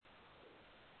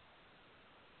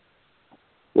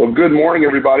Well, good morning,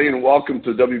 everybody, and welcome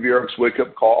to WBRX Wake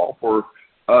Up Call. For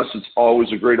us, it's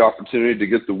always a great opportunity to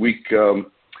get the week,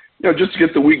 just to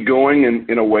get the week going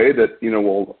in a way that,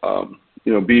 will,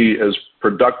 be as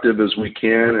productive as we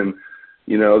can. And,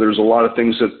 there's a lot of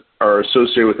things that are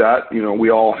associated with that.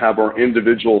 We all have our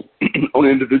individual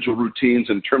routines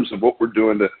in terms of what we're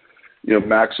doing to,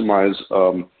 maximize,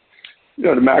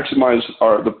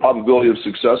 the probability of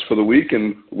success for the week.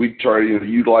 And we try to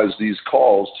utilize these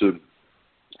calls to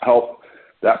help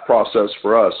that process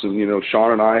for us. And,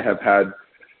 Sean and I have had,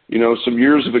 some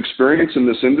years of experience in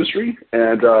this industry.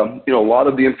 And, a lot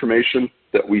of the information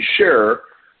that we share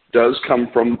does come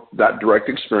from that direct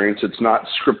experience. It's not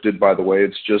scripted, by the way.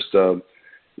 It's just,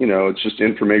 it's just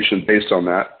information based on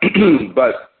that.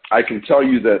 But I can tell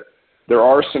you that there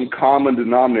are some common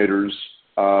denominators,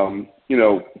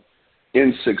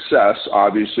 in success,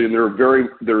 obviously, and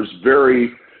there's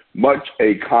very much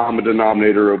a common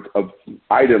denominator of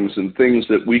items and things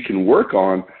that we can work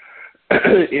on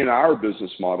in our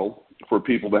business model for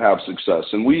people to have success.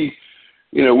 And we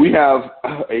have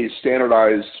a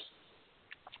standardized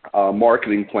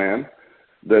marketing plan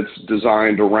that's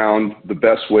designed around the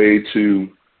best way to,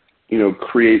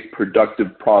 create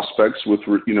productive prospects with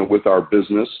our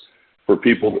business for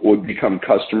people that would become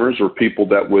customers or people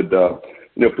that would,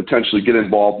 potentially get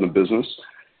involved in the business.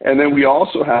 And then we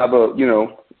also have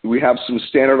we have some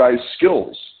standardized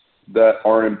skills that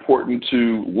are important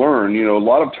to learn. A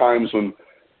lot of times when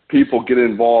people get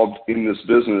involved in this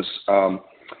business,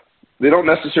 they don't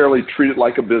necessarily treat it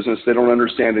like a business. They don't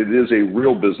understand it is a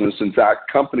real business. In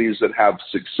fact, companies that have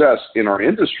success in our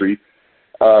industry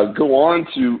go on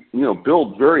to,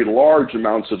 build very large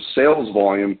amounts of sales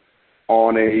volume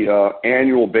on a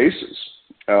annual basis.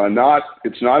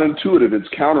 It's not intuitive, it's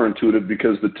counterintuitive,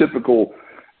 because the typical,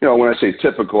 when I say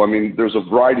typical, I mean there's a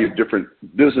variety of different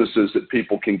businesses that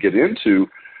people can get into,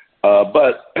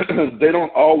 but they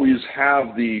don't always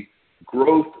have the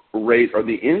growth rate or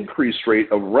the increase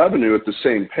rate of revenue at the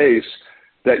same pace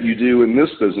that you do in this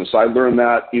business. I learned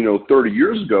that, 30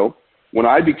 years ago when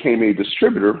I became a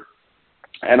distributor,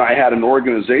 and I had an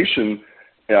organization,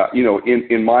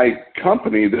 in my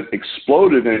company that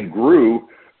exploded and grew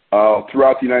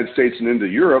throughout the United States and into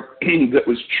Europe that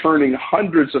was churning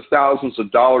hundreds of thousands of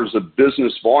dollars of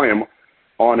business volume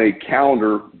on a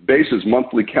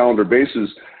monthly calendar basis.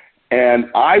 And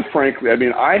I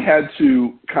had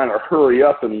to kind of hurry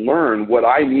up and learn what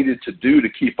I needed to do to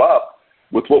keep up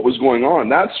with what was going on.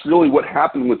 That's really what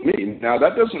happened with me. Now,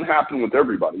 that doesn't happen with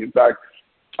everybody. In fact,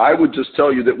 I would just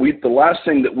tell you that the last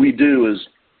thing that we do is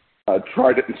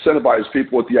try to incentivize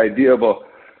people with the idea of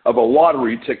a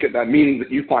lottery ticket, that meaning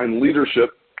that you find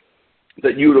leadership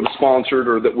that you would have sponsored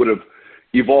or that would have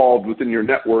evolved within your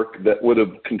network that would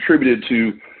have contributed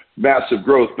to massive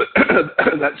growth. But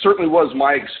that certainly was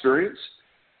my experience.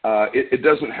 It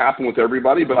doesn't happen with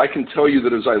everybody, but I can tell you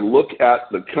that as I look at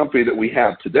the company that we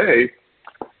have today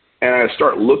and I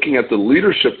start looking at the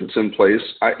leadership that's in place,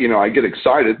 I get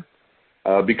excited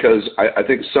because I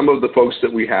think some of the folks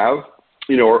that we have,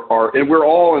 are, and we're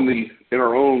all in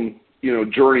our own,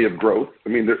 journey of growth. I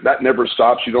mean, that never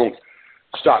stops. You don't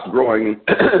stop growing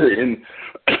in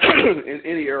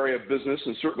any area of business,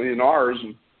 and certainly in ours,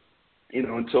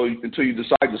 until you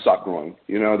decide to stop growing.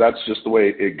 That's just the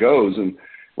way it goes. And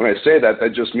when I say that,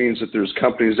 that just means that there's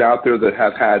companies out there that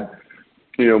have had,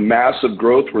 massive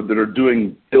growth that are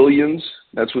doing billions.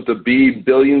 That's with the B,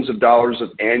 billions of dollars of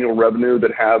annual revenue,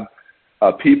 that have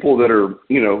people that are,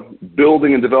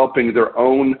 building and developing their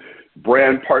own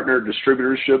brand partner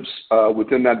distributorships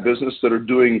within that business, that are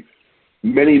doing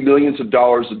many millions of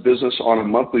dollars of business on a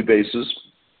monthly basis.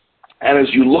 And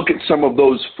as you look at some of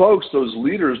those folks, those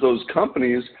leaders, those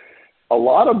companies, a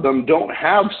lot of them don't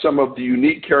have some of the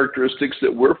unique characteristics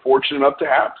that we're fortunate enough to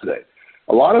have today.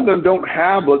 A lot of them don't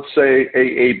have, let's say,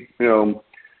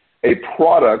 a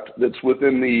product that's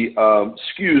within the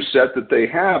SKU set that they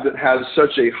have that has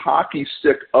such a hockey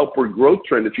stick upward growth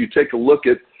trend. If you take a look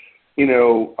at,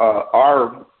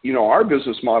 our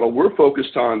business model, we're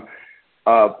focused on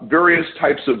various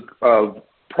types of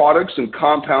products and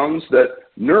compounds that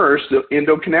nourish the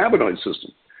endocannabinoid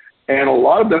system. And a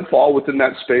lot of them fall within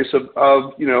that space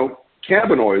of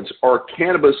cannabinoids or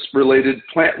cannabis-related,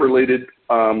 plant-related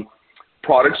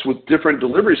products with different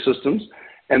delivery systems.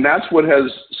 And that's what has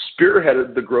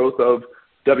spearheaded the growth of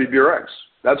WBRX.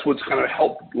 That's what's kind of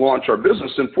helped launch our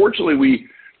business. And fortunately,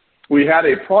 we had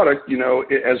a product,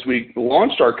 as we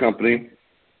launched our company,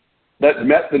 that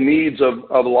met the needs of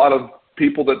a lot of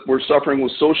people that were suffering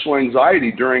with social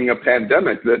anxiety during a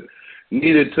pandemic, that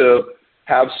needed to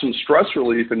have some stress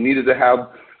relief and needed to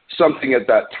have something at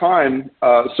that time.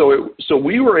 So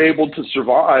we were able to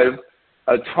survive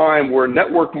a time where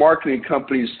network marketing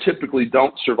companies typically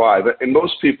don't survive. And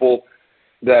most people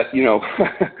that,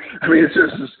 I mean, it's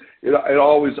just, I'm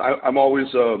always,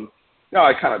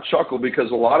 I kind of chuckle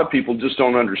because a lot of people just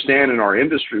don't understand in our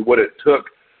industry what it took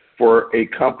for a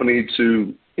company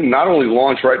to not only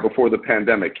launch right before the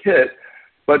pandemic hit,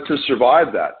 but to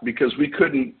survive that, because we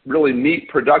couldn't really meet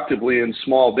productively in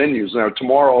small venues. Now,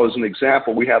 tomorrow, as an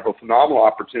example, we have a phenomenal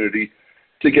opportunity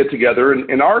to get together.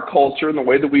 And our culture and the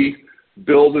way that we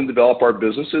build and develop our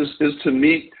businesses is to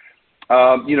meet,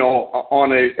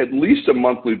 on at least a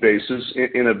monthly basis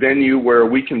in a venue where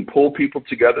we can pull people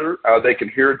together. They can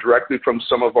hear directly from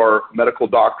some of our medical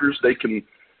doctors. They can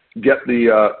get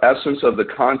the essence of the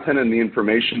content and the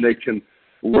information. They can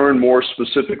learn more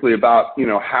specifically about,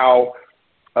 how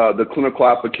the clinical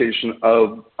application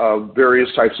of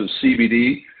various types of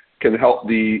CBD can help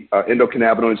the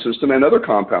endocannabinoid system and other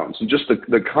compounds, and just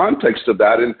the context of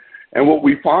that. And what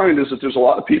we find is that there's a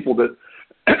lot of people that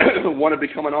want to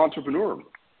become an entrepreneur.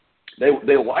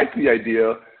 They like the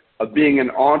idea of being an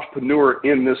entrepreneur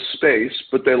in this space,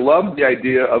 but they love the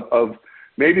idea of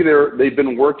maybe they've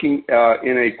been working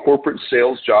in a corporate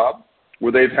sales job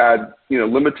where they've had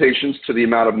limitations to the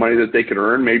amount of money that they can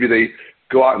earn. Maybe they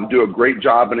go out and do a great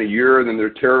job in a year, and then their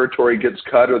territory gets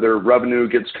cut or their revenue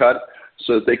gets cut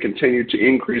so that they continue to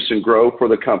increase and grow for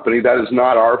the company. That is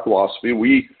not our philosophy.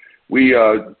 We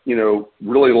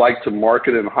really like to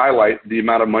market and highlight the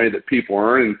amount of money that people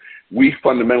earn. And we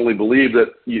fundamentally believe that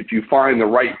if you find the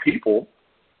right people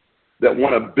that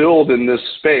want to build in this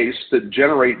space that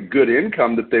generate good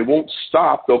income, that they won't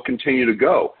stop, they'll continue to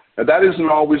go. Now, that isn't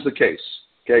always the case.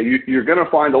 Okay, you're going to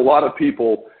find a lot of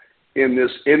people in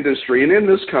this industry and in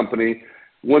this company,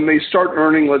 when they start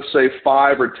earning, let's say,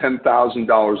 $5,000 or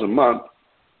 $10,000 a month,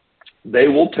 they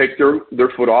will take their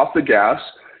foot off the gas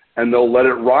and they'll let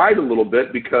it ride a little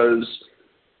bit, because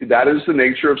that is the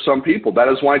nature of some people. That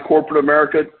is why corporate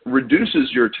America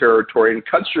reduces your territory and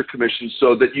cuts your commissions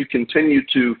so that you continue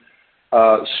to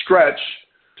stretch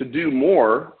to do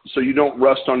more so you don't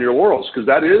rest on your laurels, because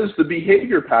that is the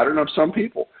behavior pattern of some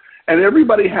people. And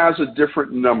everybody has a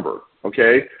different number,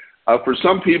 okay? For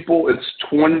some people, it's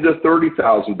 $20,000 to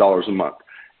 $30,000 a month.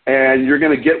 And you're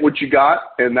going to get what you got,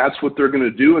 and that's what they're going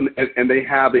to do. And they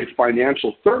have a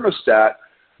financial thermostat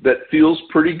that feels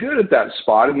pretty good at that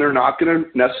spot, and they're not going to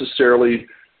necessarily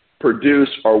produce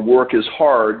or work as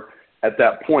hard at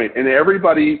that point. And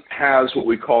everybody has what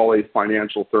we call a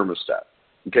financial thermostat.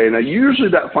 Okay, now usually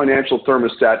that financial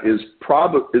thermostat is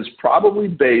probably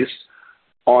based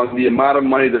on the amount of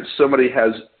money that somebody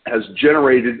has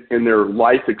generated in their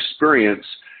life experience.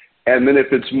 And then if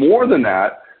it's more than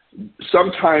that,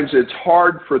 sometimes it's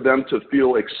hard for them to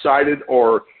feel excited,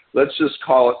 or let's just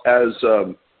call it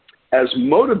as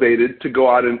motivated to go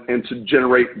out and to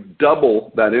generate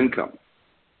double that income.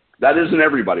 That isn't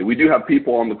everybody. We do have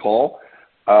people on the call,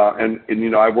 and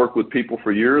I work with people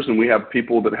for years, and we have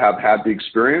people that have had the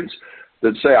experience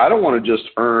that say, I don't want to just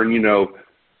earn,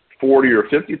 $40,000 or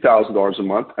 $50,000 a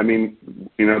month. I mean,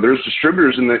 there's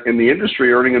distributors in the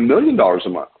industry earning $1 million a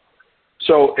month.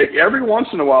 So every once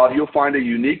in a while, you'll find a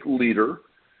unique leader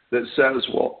that says,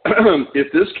 well,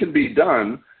 if this can be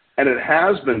done, and it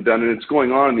has been done, and it's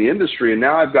going on in the industry, and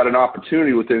now I've got an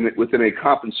opportunity within a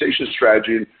compensation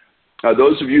strategy.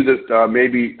 Those of you that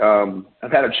maybe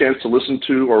have had a chance to listen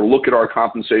to or look at our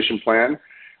compensation plan,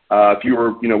 if you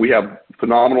were, we have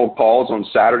phenomenal calls on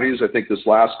Saturdays. I think this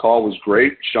last call was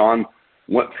great. Sean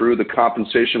went through the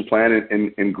compensation plan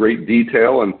in great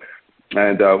detail, and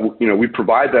we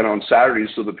provide that on Saturdays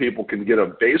so that people can get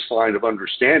a baseline of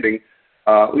understanding.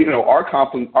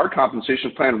 Our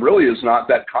compensation plan really is not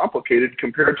that complicated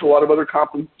compared to a lot of other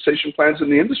compensation plans in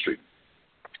the industry.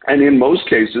 And in most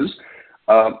cases,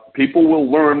 people will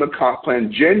learn the comp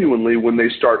plan genuinely when they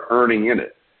start earning in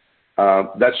it.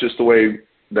 That's just the way,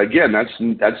 again, that's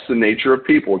the nature of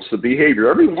people. It's the behavior.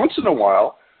 Every once in a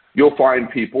while, you'll find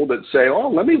people that say, oh,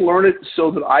 let me learn it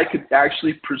so that I could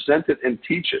actually present it and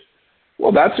teach it.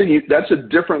 Well, that's a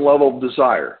different level of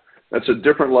desire. That's a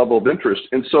different level of interest.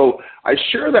 And so I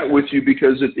share that with you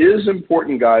because it is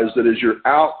important, guys, that as you're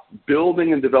out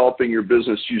building and developing your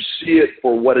business, you see it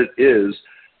for what it is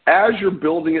as you're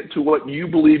building it to what you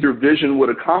believe your vision would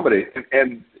accommodate.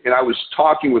 And I was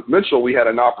talking with Mitchell. We had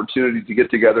an opportunity to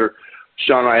get together.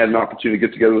 Sean and I had an opportunity to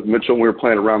get together with Mitchell, and we were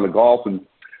playing around the golf. And,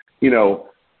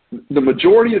 the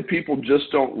majority of people just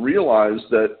don't realize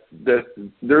that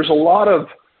there's a lot of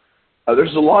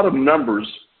numbers.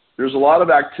 There's a lot of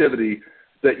activity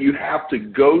that you have to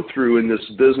go through in this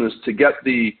business to get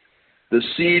the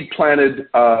seed planted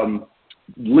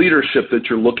leadership that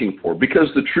you're looking for. Because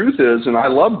the truth is, and I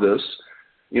love this,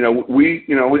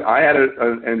 I had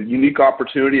a unique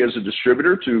opportunity as a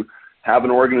distributor to have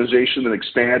an organization that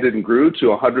expanded and grew to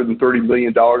 $130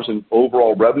 million in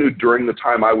overall revenue during the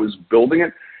time I was building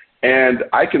it. And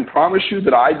I can promise you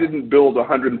that I didn't build a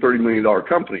 $130 million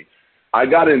company. I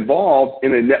got involved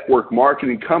in a network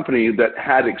marketing company that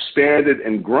had expanded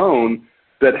and grown,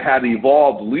 that had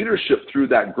evolved leadership through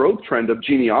that growth trend of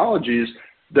genealogies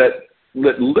that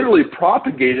literally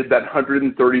propagated that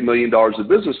 $130 million of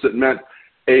business that meant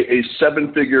a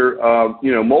seven-figure,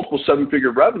 multiple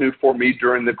seven-figure revenue for me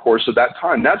during the course of that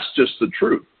time. That's just the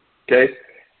truth, okay?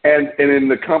 And in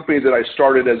the company that I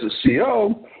started as a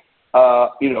CEO,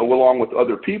 along with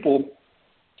other people,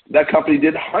 that company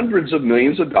did hundreds of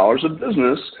millions of dollars of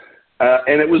business,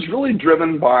 and it was really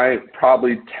driven by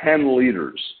probably 10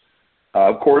 leaders.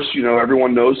 Of course,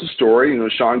 everyone knows the story.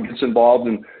 Sean gets involved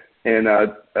in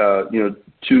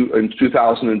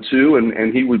 2002,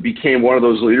 and he became one of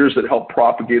those leaders that helped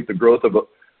propagate the growth of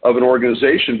an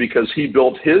organization, because he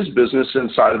built his business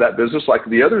inside of that business like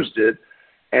the others did,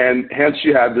 and hence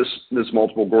you have this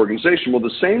multiple organization. Well, the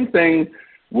same thing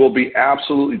will be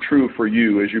absolutely true for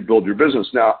you as you build your business.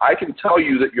 Now, I can tell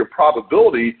you that your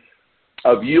probability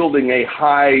of yielding a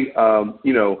high,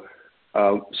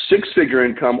 six-figure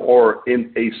income or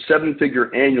in a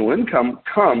seven-figure annual income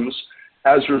comes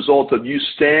as a result of you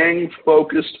staying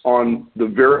focused on the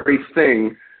very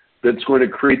thing that's going to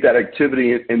create that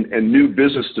activity and new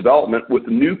business development with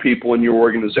new people in your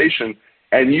organization,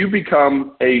 and you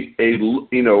become a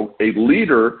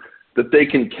leader that they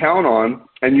can count on,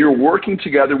 and you're working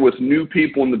together with new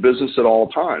people in the business at all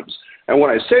times. And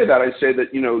when I say that,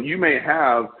 you may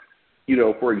have,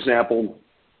 for example,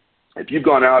 if you've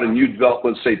gone out and you developed,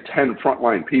 let's say, 10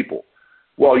 frontline people,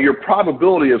 well, your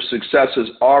probability of success has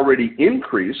already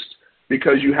increased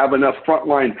because you have enough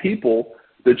frontline people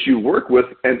that you work with,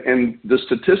 and the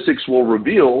statistics will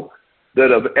reveal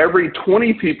that of every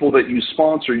 20 people that you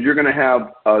sponsor, you're going to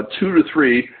have 2 to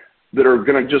 3 that are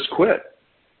going to just quit,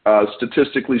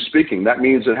 statistically speaking. That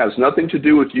means it has nothing to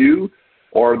do with you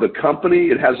or the company.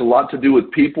 It has a lot to do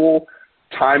with people,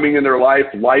 timing in their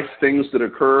life things that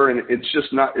occur, and it's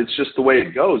just the way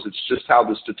it goes. It's just how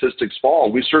the statistics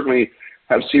fall. We certainly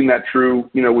have seen that true,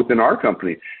 within our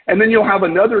company. And then you'll have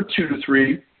another 2 to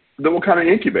 3 that will kind of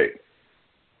incubate.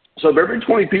 So of every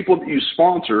 20 people that you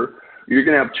sponsor, you're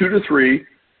going to have 2 to 3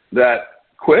 that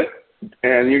quit,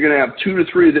 and you're going to have 2 to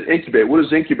 3 that incubate. What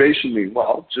does incubation mean?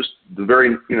 Well, just the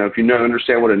very, if you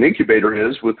understand what an incubator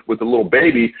is with a little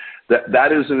baby,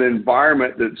 that is an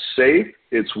environment that's safe,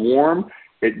 it's warm,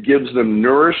 it gives them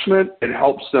nourishment, it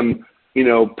helps them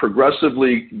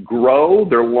progressively grow.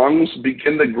 Their lungs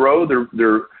begin to grow.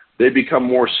 They become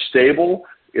more stable.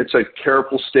 It's a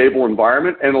careful, stable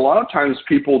environment. And a lot of times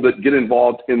people that get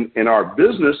involved in our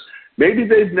business, maybe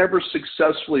they've never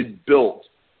successfully built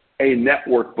a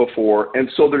network before, and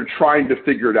so they're trying to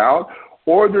figure it out,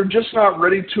 or they're just not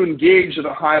ready to engage at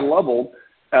a high level,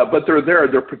 but they're there.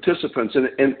 They're participants.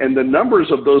 And the numbers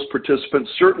of those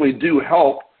participants certainly do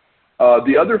help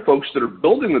the other folks that are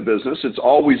building the business. It's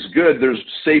always good. There's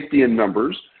safety in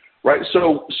numbers, right?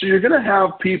 So you're going to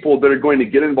have people that are going to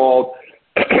get involved.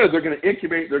 They're going to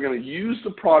incubate. They're going to use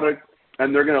the product,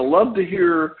 and they're going to love to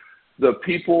hear the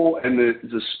people and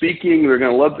the speaking. They're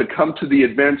going to love to come to the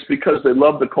events because they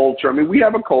love the culture. I mean, we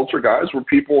have a culture, guys, where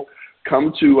people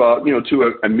come to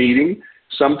a meeting.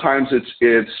 Sometimes it's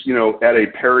at a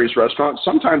Perry's restaurant.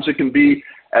 Sometimes it can be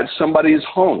at somebody's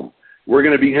home. We're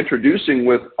going to be introducing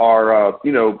with our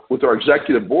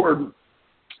executive board.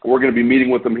 We're going to be meeting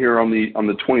with them here on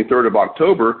the 23rd of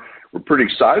October. We're pretty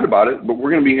excited about it, but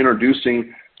we're going to be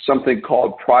introducing something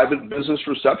called private business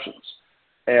receptions.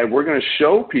 And we're going to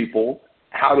show people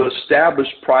how to establish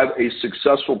a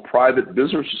successful private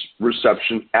business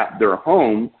reception at their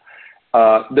home.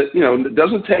 It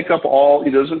doesn't take all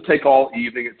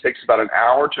evening. It takes about an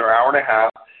hour to an hour and a half.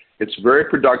 It's very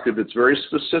productive. It's very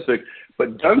specific,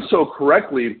 but done so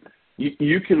correctly,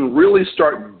 you can really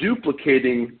start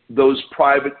duplicating those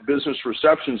private business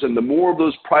receptions. And the more of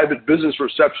those private business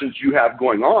receptions you have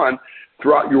going on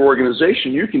throughout your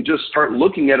organization, you can just start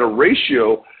looking at a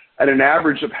ratio at an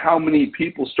average of how many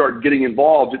people start getting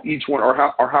involved at each one, or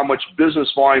how much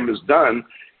business volume is done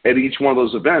at each one of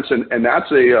those events. And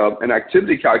that's an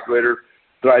activity calculator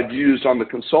that I've used on the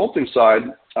consulting side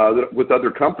with other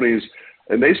companies.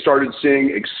 And they started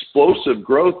seeing explosive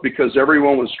growth because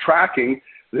everyone was tracking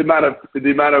the amount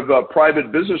of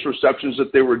private business receptions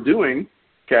that they were doing,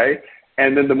 okay?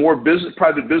 And then the more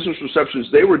private business receptions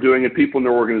they were doing and people in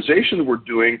their organization were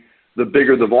doing, the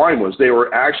bigger the volume was. They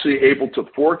were actually able to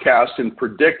forecast and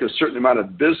predict a certain amount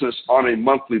of business on a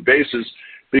monthly basis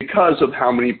because of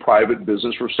how many private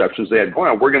business receptions they had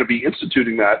going on. We're going to be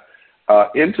instituting that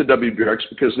into WBRX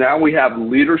because now we have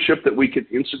leadership that we can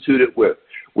institute it with.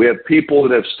 We have people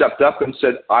that have stepped up and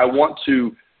said, I want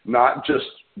to not just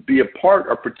be a part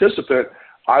or participant,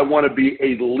 I want to be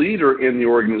a leader in the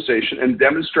organization, and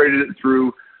demonstrated it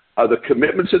through the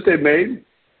commitments that they've made,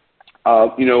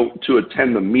 to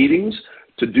attend the meetings,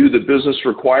 to do the business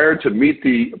required, to meet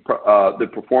the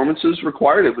performances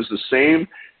required. It was the same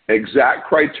exact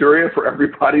criteria for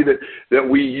everybody that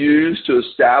we use to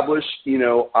establish,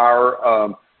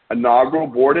 our inaugural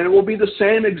board, and it will be the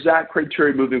same exact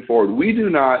criteria moving forward. We do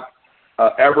not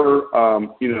ever,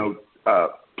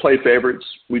 play favorites.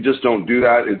 We just don't do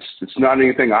that. It's not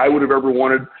anything I would have ever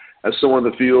wanted as someone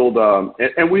in the field,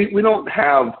 and we don't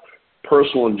have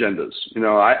personal agendas.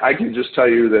 I can just tell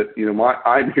you that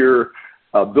I'm here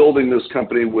building this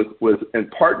company with and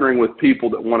partnering with people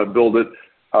that want to build it.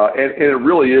 And it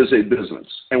really is a business.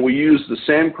 And we use the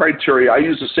same criteria. I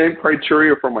use the same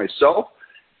criteria for myself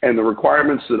and the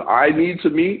requirements that I need to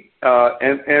meet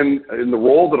and in the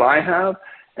role that I have.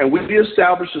 And we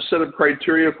established a set of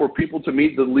criteria for people to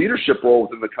meet the leadership role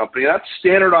within the company. That's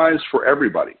standardized for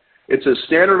everybody. It's as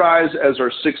standardized as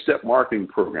our 6-step marketing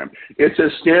program. It's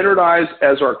as standardized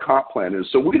as our comp plan is.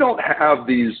 So we don't have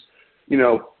these,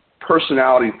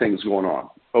 personality things going on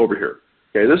over here.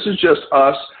 Okay, this is just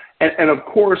us. And of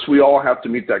course, we all have to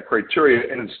meet that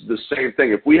criteria, and it's the same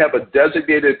thing. If we have a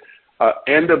designated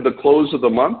end of the close of the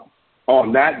month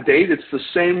on that date, it's the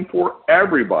same for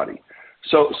everybody.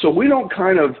 So we don't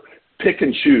kind of pick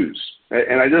and choose.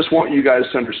 And I just want you guys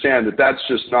to understand that that's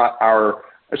just not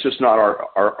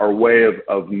our way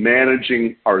of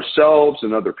managing ourselves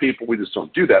and other people. We just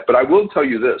don't do that. But I will tell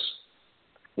you this: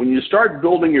 when you start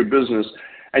building your business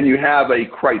and you have a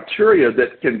criteria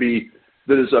that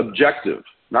is objective.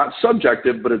 Not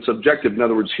subjective, but it's objective. In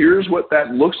other words, here's what that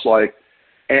looks like,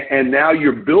 and now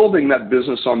you're building that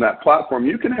business on that platform.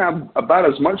 You can have about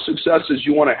as much success as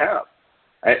you want to have.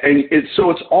 And so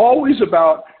it's always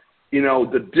about,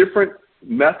 the different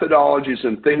methodologies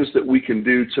and things that we can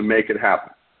do to make it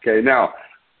happen. Okay, now,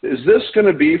 is this going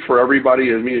to be for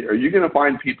everybody? I mean, are you going to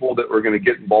find people that are going to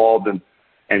get involved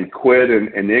and quit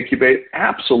and incubate?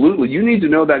 Absolutely. You need to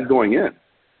know that going in.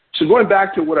 So going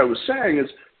back to what I was saying is,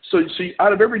 So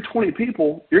out of every 20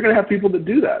 people, you're going to have people that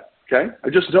do that, okay? I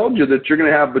just told you that you're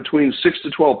going to have between 6 to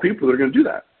 12 people that are going to do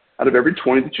that out of every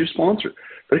 20 that you sponsor.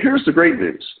 But here's the great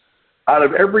news. Out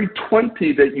of every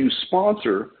 20 that you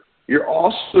sponsor, you're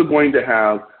also going to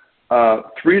have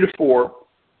 3 to 4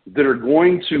 that are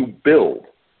going to build.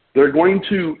 They're going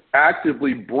to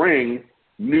actively bring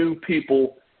new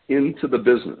people into the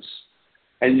business.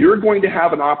 And you're going to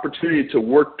have an opportunity to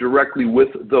work directly with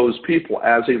those people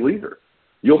as a leader.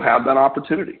 You'll have that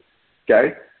opportunity,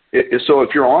 okay? So if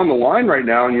you're on the line right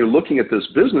now and you're looking at this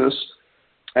business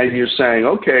and you're saying,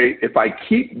 okay, if I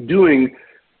keep doing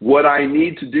what I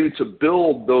need to do to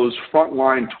build those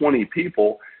frontline 20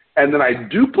 people, and then I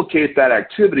duplicate that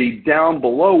activity down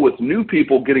below with new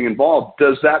people getting involved,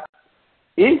 does that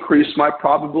increase my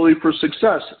probability for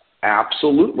success?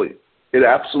 Absolutely. It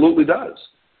absolutely does.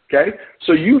 Okay?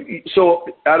 So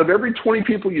out of every 20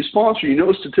 people you sponsor, you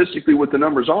know statistically what the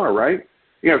numbers are, right?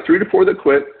 You have 3 to 4 that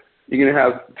quit. You're going to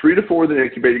have 3 to 4 that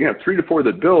incubate. You're going to have 3 to 4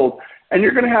 that build. And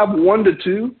you're going to have 1 to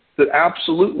 2 that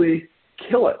absolutely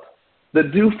kill it,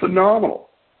 that do phenomenal.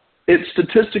 It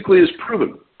statistically is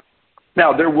proven.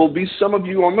 Now, there will be some of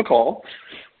you on the call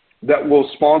that will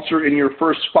sponsor in your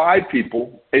first 5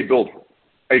 people a builder,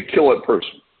 a kill it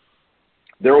person.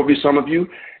 There will be some of you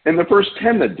in the first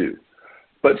 10 that do.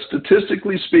 But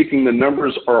statistically speaking, the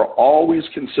numbers are always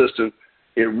consistent.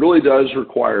 It really does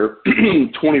require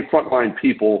 20 frontline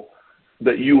people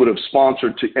that you would have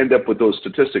sponsored to end up with those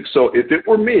statistics. So if it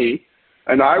were me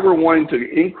and I were wanting to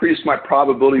increase my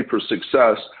probability for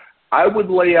success, I would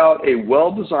lay out a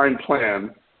well-designed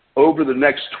plan over the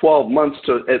next 12 months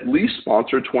to at least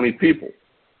sponsor 20 people.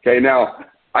 Okay, now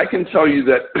I can tell you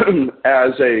that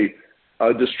as a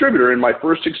distributor, in my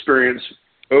first experience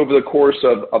over the course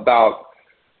of about,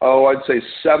 I'd say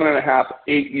 7.5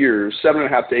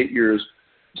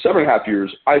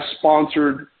 years, I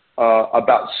sponsored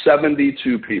about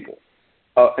 72 people,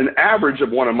 an average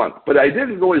of 1 a month. But I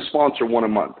didn't really sponsor 1 a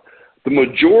month. The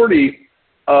majority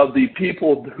of the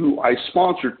people who I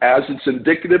sponsored, as it's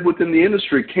indicative within the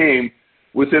industry, came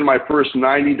within my first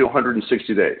 90 to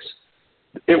 160 days.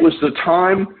 It was the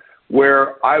time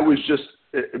where I was just,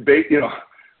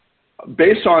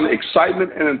 based on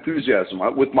excitement and enthusiasm,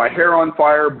 with my hair on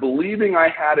fire, believing I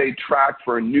had a track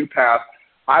for a new path,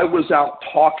 I was out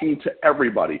talking to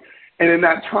everybody. And in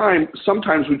that time,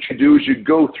 sometimes what you do is you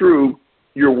go through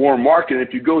your warm market. And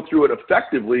if you go through it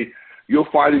effectively,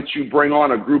 you'll find that you bring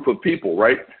on a group of people,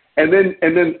 right? And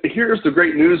then here's the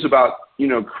great news about,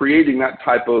 creating that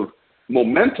type of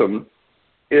momentum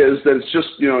is that it's just,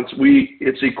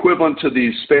 it's equivalent to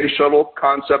the space shuttle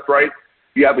concept, right?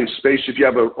 You have a spaceship, you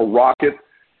have a rocket,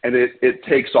 and it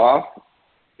takes off.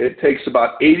 It takes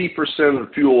about 80% of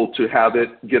the fuel to have it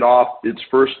get off its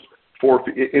first 4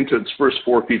 feet, into its first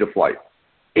 4 feet of flight.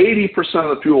 80%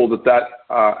 of the fuel that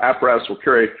apparatus will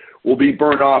carry will be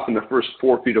burned off in the first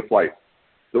 4 feet of flight.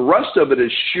 The rest of it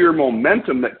is sheer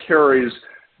momentum that carries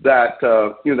that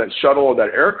that shuttle or that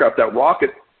aircraft, that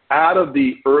rocket, out of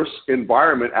the Earth's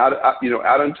environment, out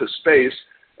into space,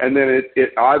 and then it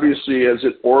obviously, as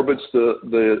it orbits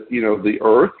the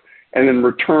Earth and then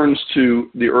returns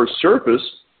to the Earth's surface,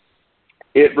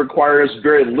 it requires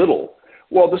very little.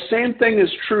 Well, the same thing is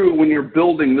true when you're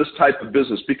building this type of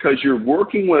business, because you're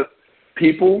working with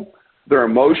people, their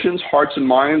emotions, hearts, and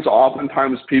minds.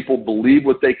 Oftentimes people believe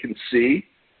what they can see.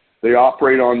 They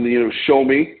operate on show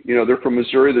me. They're from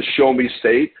Missouri, the show me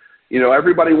state.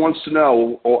 Everybody wants to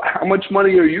know, well, how much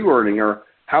money are you earning, or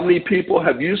how many people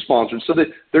have you sponsored? So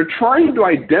they're trying to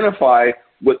identify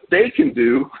what they can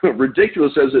do,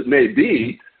 ridiculous as it may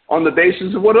be, on the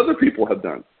basis of what other people have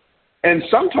done. And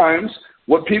sometimes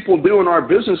what people do in our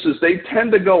business is they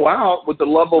tend to go out with the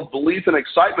level of belief and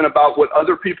excitement about what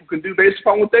other people can do based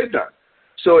upon what they've done.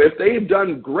 So if they've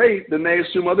done great, then they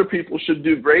assume other people should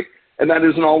do great, and that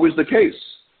isn't always the case.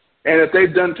 And if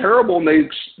they've done terrible, and they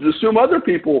assume other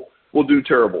people will do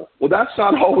terrible. Well, that's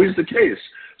not always the case.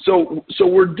 So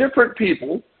we're different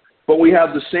people, but we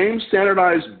have the same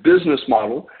standardized business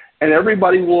model, and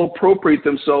everybody will appropriate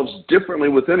themselves differently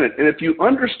within it. And if you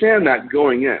understand that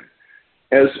going in,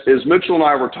 as Mitchell and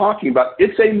I were talking about,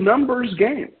 it's a numbers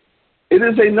game. It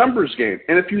is a numbers game.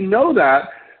 And if you know that,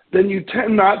 then you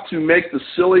tend not to make the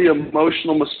silly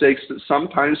emotional mistakes that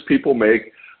sometimes people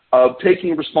make of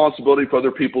taking responsibility for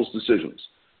other people's decisions,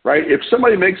 right? If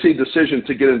somebody makes a decision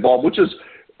to get involved, which is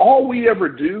all we ever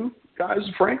do, guys,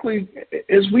 frankly,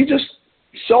 is we just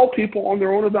sell people on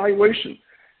their own evaluation.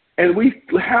 And we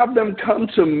have them come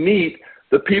to meet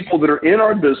the people that are in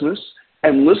our business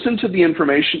and listen to the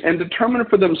information and determine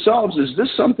for themselves, is this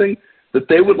something that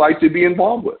they would like to be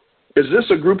involved with? Is this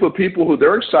a group of people who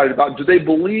they're excited about? Do they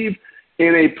believe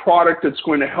in a product that's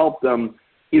going to help them,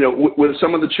 with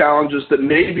some of the challenges that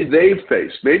maybe they've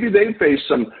faced? Maybe they've faced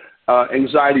some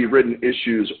anxiety-ridden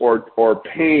issues or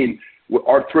pain,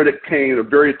 arthritic pain, or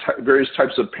various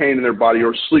types of pain in their body,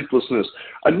 or sleeplessness.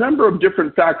 A number of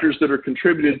different factors that are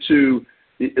contributed to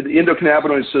the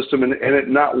endocannabinoid system and it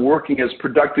not working as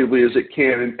productively as it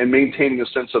can, and maintaining a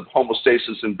sense of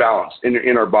homeostasis and balance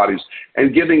in our bodies,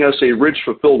 and giving us a rich,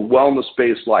 fulfilled,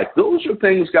 wellness-based life. Those are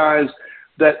things, guys,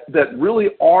 that really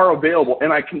are available.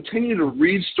 And I continue to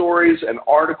read stories and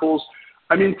articles.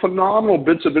 I mean, phenomenal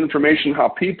bits of information, how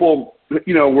people,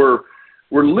 were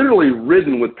literally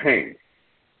ridden with pain.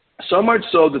 So much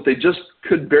so that they just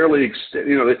could barely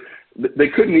extend, they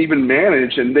couldn't even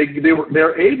manage, and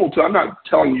they're able to. I'm not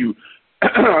telling you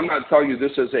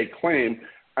this as a claim.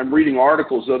 I'm reading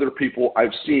articles other people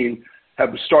I've seen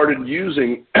have started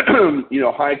using,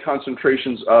 high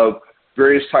concentrations of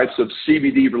various types of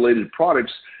CBD-related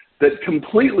products that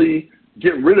completely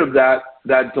get rid of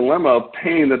that dilemma of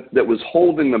pain that was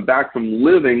holding them back from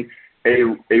living a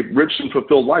rich and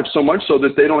fulfilled life, so much so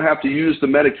that they don't have to use the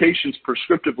medications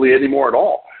prescriptively anymore at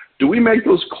all. Do we make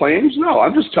those claims? No,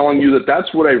 I'm just telling you that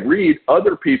that's what I read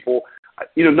other people,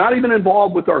 not even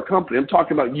involved with our company. I'm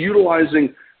talking about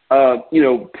utilizing,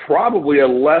 probably a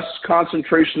less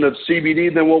concentration of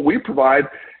CBD than what we provide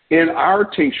in our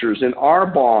tinctures, in our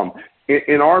balm,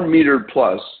 in our metered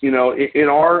plus, in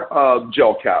our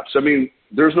gel caps. I mean,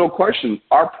 there's no question.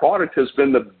 Our product has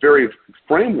been the very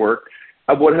framework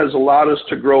of what has allowed us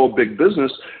to grow a big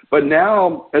business. But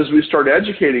now, as we start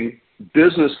educating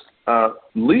business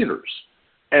leaders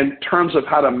in terms of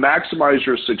how to maximize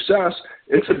your success,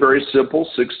 it's a very simple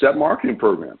 6-step marketing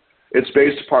program. It's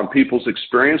based upon people's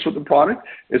experience with the product.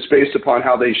 It's based upon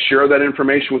how they share that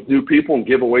information with new people and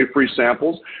give away free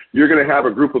samples. You're going to have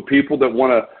a group of people that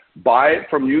want to buy it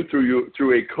from you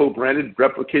through a co-branded,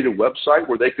 replicated website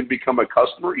where they can become a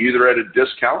customer either at a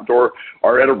discount or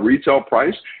at a retail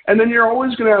price. And then you're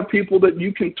always going to have people that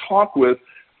you can talk with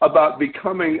about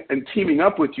becoming and teaming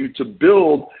up with you to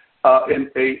build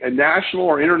a national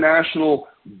or international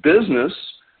business,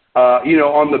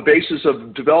 on the basis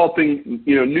of developing,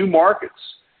 new markets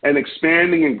and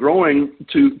expanding and growing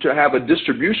to have a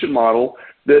distribution model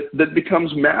that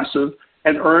becomes massive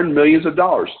and earn millions of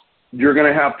dollars. you're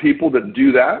going to have people that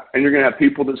do that, and you're going to have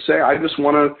people that say, I just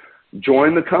want to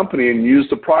join the company and use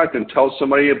the product and tell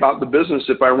somebody about the business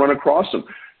if I run across them.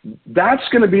 That's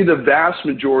going to be the vast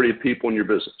majority of people in your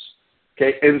business.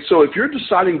 Okay, and so if you're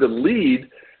deciding to lead,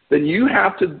 then you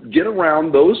have to get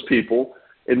around those people.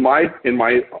 I'm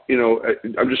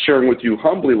just sharing with you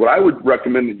humbly what I would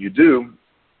recommend that you do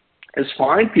is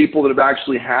find people that have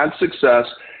actually had success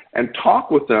and talk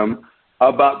with them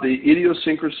about the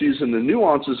idiosyncrasies and the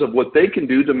nuances of what they can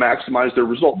do to maximize their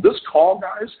result. This call,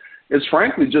 guys, is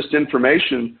frankly just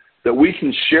information that we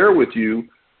can share with you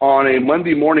on a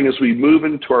Monday morning as we move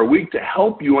into our week to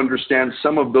help you understand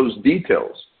some of those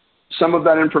details, some of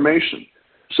that information,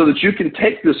 so that you can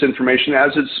take this information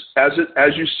as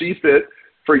you see fit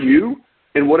for you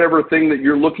in whatever thing that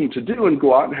you're looking to do and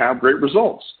go out and have great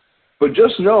results. But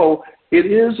just know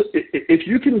if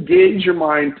you can gauge your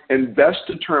mind and best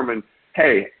determine,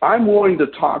 hey, I'm willing to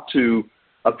talk to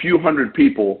a few hundred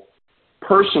people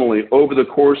personally over the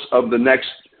course of the next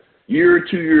year,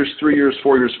 2 years, 3 years,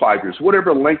 4 years, 5 years,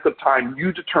 whatever length of time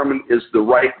you determine is the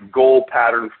right goal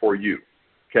pattern for you,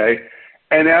 okay?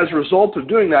 And as a result of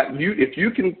doing that, if you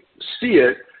can see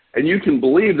it and you can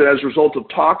believe that as a result of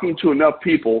talking to enough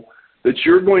people that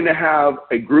you're going to have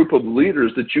a group of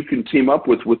leaders that you can team up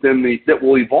with that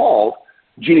will evolve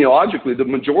genealogically, the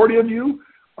majority of you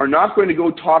are not going to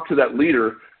go talk to that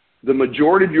leader. The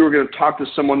majority of you are going to talk to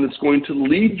someone that's going to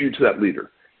lead you to that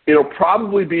leader. It'll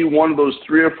probably be one of those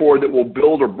 3 or 4 that will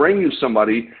build or bring you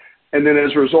somebody, and then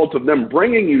as a result of them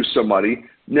bringing you somebody,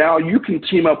 now you can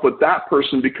team up with that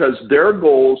person because their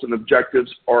goals and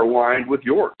objectives are aligned with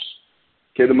yours.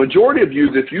 Okay, the majority of you,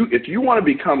 if you want to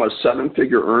become a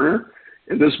 7-figure earner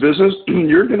in this business,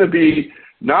 you're going to be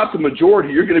not the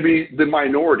majority, you're going to be the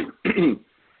minority.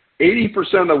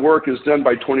 80% of the work is done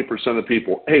by 20% of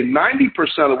people. Hey, 90%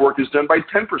 of the work is done by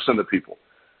 10% of people.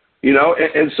 You know,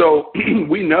 and so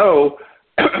we know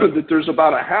that there's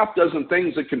about a half dozen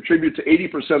things that contribute to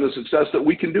 80% of the success that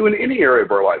we can do in any area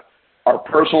of our life. Our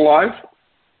personal life,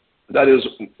 that is,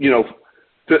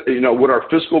 what our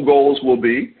fiscal goals will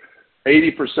be.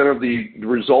 80% of the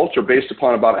results are based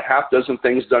upon about a half dozen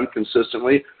things done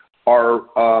consistently. Our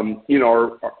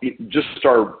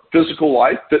physical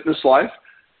life, fitness life,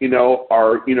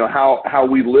 how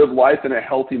we live life in a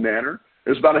healthy manner.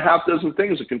 There's about a half dozen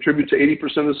things that contribute to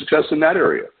 80% of the success in that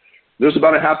area. There's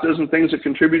about a half dozen things that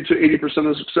contribute to 80% of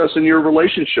the success in your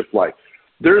relationship life.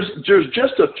 There's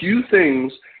just a few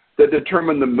things that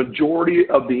determine the majority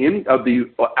of the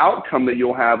outcome that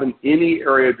you'll have in any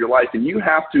area of your life, and you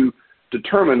have to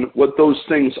determine what those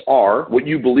things are, what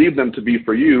you believe them to be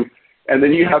for you, and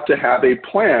then you have to have a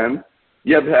plan.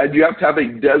 You have to have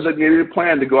a designated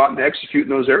plan to go out and execute in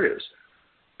those areas.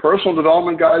 Personal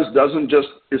development, guys,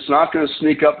 it's not going to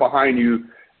sneak up behind you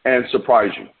and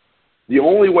surprise you. The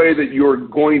only way that you're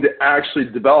going to actually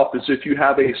develop is if you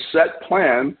have a set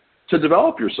plan to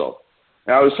develop yourself.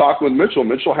 Now, I was talking with Mitchell.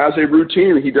 Mitchell has a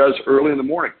routine he does early in the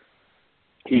morning.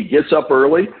 He gets up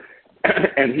early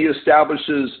and he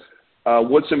establishes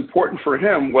what's important for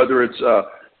him, whether it's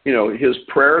his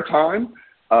prayer time,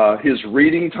 his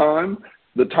reading time,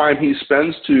 the time he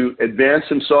spends to advance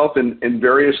himself in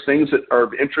various things that are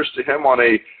of interest to him on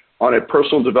a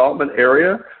personal development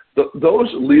area. Those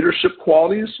leadership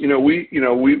qualities, we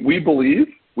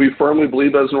firmly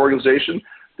believe as an organization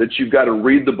that you've got to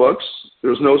read the books.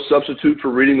 There's no substitute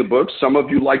for reading the books. Some of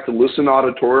you like to listen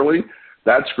auditorily.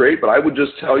 That's great, but I would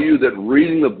just tell you that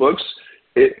reading the books,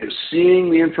 seeing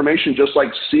the information, just like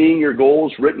seeing your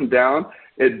goals written down,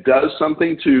 it does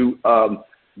something to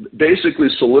basically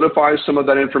solidify some of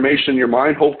that information in your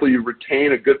mind. Hopefully you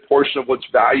retain a good portion of what's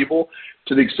valuable.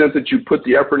 To the extent that you put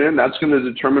the effort in, that's going to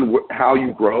determine how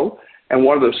you grow. And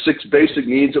one of the 6 basic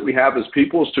needs that we have as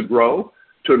people is to grow,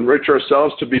 to enrich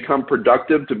ourselves, to become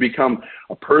productive, to become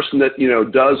a person that,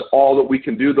 does all that we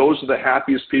can do. Those are the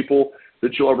happiest people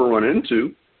that you'll ever run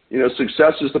into.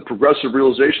 Success is the progressive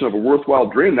realization of a worthwhile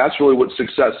dream. That's really what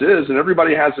success is. And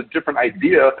everybody has a different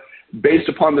idea based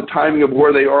upon the timing of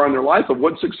where they are in their life of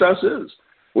what success is.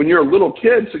 When you're a little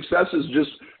kid, success is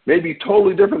just maybe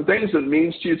totally different things than it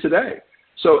means to you today.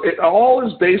 So it all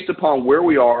is based upon where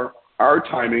we are, our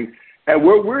timing, and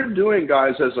what we're doing,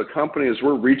 guys, as a company is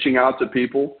we're reaching out to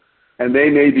people, and they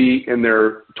may be in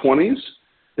their 20s,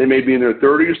 they may be in their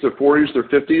 30s, their 40s, their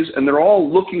 50s, and they're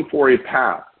all looking for a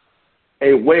path,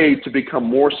 a way to become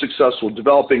more successful,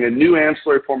 developing a new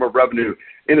ancillary form of revenue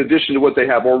in addition to what they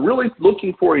have, or really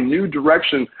looking for a new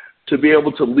direction to be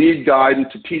able to lead, guide,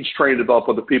 and to teach, train, develop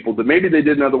other people that maybe they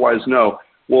didn't otherwise know.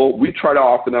 Well, we try to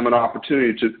offer them an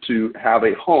opportunity to have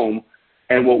a home,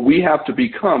 and what we have to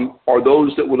become are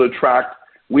those that will attract.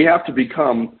 We have to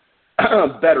become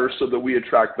better so that we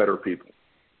attract better people,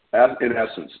 in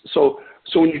essence. So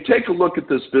when you take a look at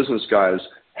this business, guys,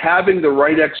 having the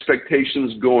right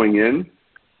expectations going in,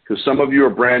 because some of you are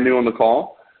brand new on the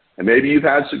call, and maybe you've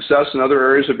had success in other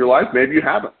areas of your life, maybe you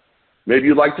haven't. Maybe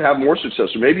you'd like to have more success,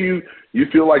 or maybe you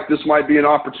feel like this might be an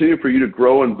opportunity for you to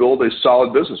grow and build a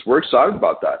solid business. We're excited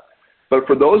about that. But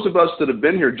for those of us that have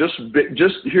been here, just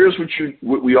here's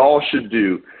what we all should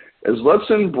do, is let's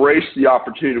embrace the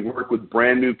opportunity to work with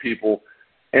brand new people,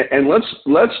 and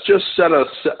let's just set a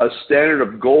standard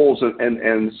of goals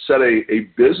and set a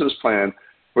business plan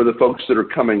for the folks that are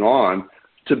coming on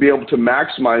to be able to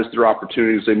maximize their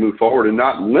opportunities as they move forward and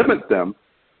not limit them,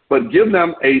 but give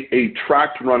them a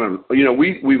track to run on. You know,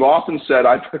 we've often said,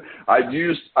 I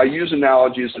use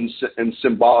analogies and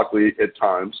symbolically at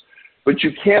times, but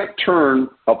you can't turn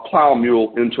a plow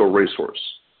mule into a racehorse.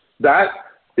 That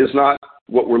is not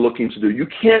what we're looking to do. You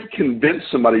can't convince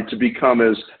somebody to become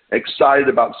as excited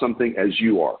about something as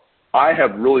you are. I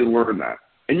have really learned that.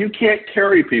 And you can't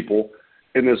carry people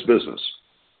in this business.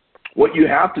 What you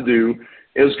have to do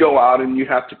is go out and you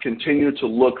have to continue to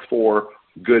look for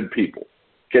good people.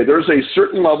 Okay, there's a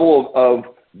certain level of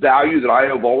value that I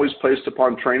have always placed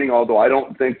upon training, although I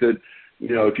don't think that,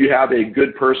 you know, if you have a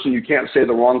good person, you can't say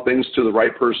the wrong things to the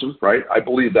right person, right? I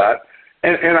believe that.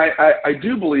 And I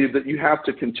do believe that you have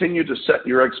to continue to set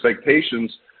your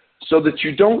expectations so that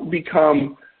you don't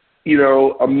become, you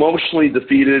know, emotionally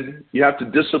defeated. You have to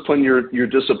discipline your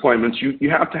disappointments. You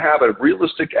have to have a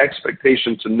realistic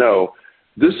expectation to know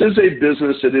this is a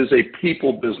business. It is a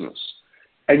people business.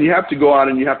 And you have to go out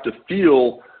and you have to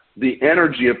feel the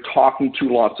energy of talking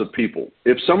to lots of people.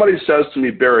 If somebody says to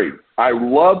me, Barry, I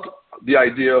loved the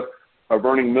idea of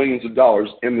earning millions of dollars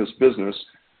in this business.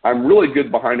 I'm really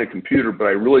good behind a computer, but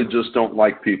I really just don't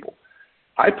like people.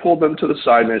 I pull them to the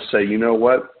side and I say, you know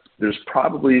what? There's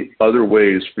probably other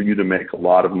ways for you to make a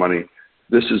lot of money.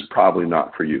 This is probably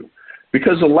not for you.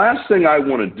 Because the last thing I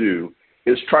want to do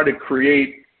is try to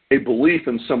create a belief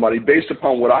in somebody based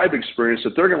upon what I've experienced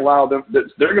that they're going to allow them,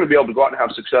 that they're going to be able to go out and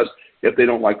have success if they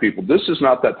don't like people. This is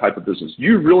not that type of business.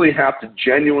 You really have to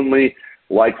genuinely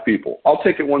like people. I'll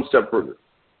take it one step further.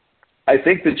 I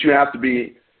think that you have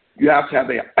to have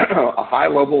a high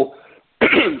level,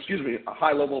 a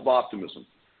high level of optimism.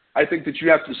 I think that you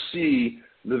have to see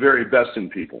the very best in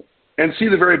people and see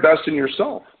the very best in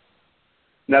yourself.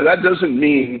 Now that doesn't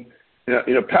mean,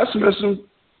 pessimism,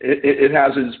 it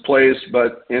has its place,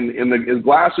 but the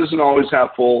glass isn't always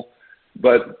half full.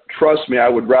 But trust me, I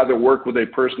would rather work with a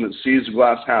person that sees the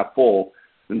glass half full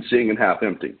than seeing it half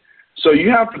empty. So you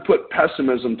have to put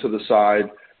pessimism to the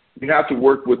side. You have to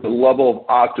work with the level of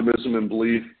optimism and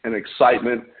belief and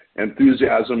excitement,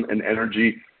 enthusiasm and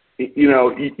energy.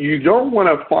 You don't want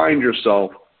to find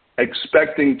yourself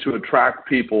expecting to attract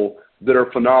people that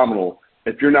are phenomenal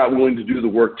if you're not willing to do the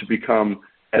work to become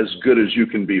as good as you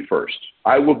can be first.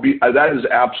 That is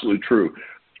absolutely true.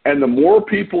 And the more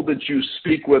people that you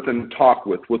speak with and talk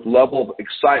with level of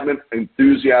excitement,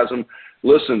 enthusiasm,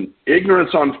 listen,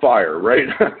 ignorance on fire, right?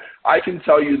 I can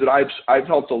tell you that I've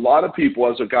helped a lot of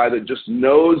people as a guy that just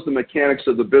knows the mechanics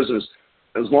of the business.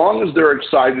 As long as they're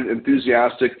excited,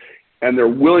 enthusiastic, and they're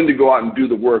willing to go out and do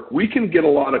the work, we can get a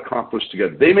lot accomplished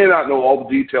together. They may not know all the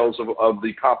details of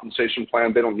the compensation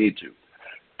plan. They don't need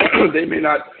to. They may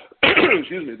not,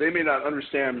 they may not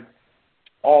understand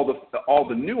all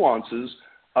the nuances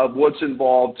of what's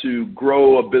involved to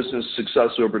grow a business success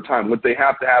over time. What they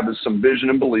have to have is some vision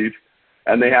and belief,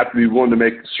 and they have to be willing to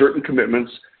make certain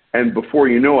commitments. And before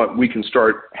you know it, we can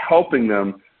start helping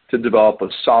them to develop a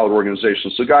solid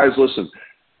organization. So guys, listen,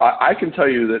 I can tell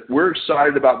you that we're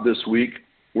excited about this week.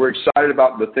 We're excited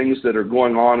about the things that are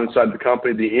going on inside the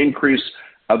company, the increase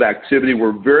of activity.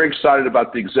 We're very excited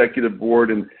about the executive board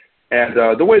and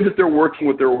the way that they're working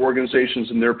with their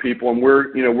organizations and their people. And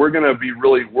we're going to be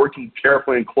really working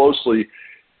carefully and closely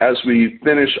as we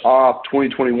finish off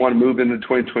 2021, move into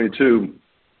 2022.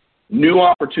 New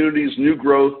opportunities, new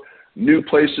growth, new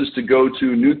places to go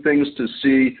to, new things to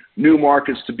see, new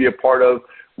markets to be a part of.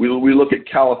 We look at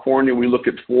California, we look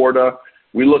at Florida,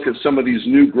 we look at some of these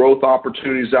new growth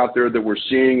opportunities out there that we're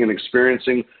seeing and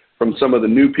experiencing from some of the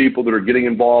new people that are getting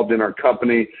involved in our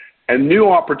company, and new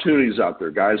opportunities out there,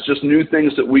 guys, just new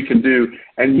things that we can do.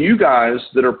 And you guys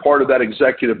that are part of that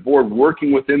executive board,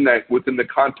 working within the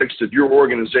context of your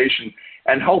organization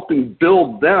and helping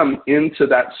build them into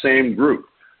that same group.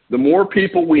 The more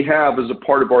people we have as a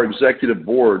part of our executive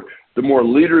board, the more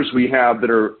leaders we have that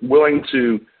are willing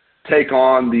to take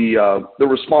on the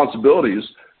responsibilities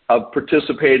of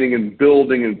participating and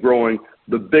building and growing,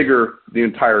 the bigger the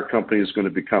entire company is going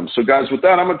to become. So guys, with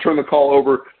that, I'm going to turn the call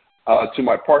over to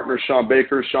my partner, Sean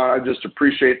Baker. Sean, I just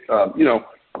appreciate,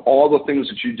 all the things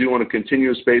that you do on a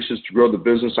continuous basis to grow the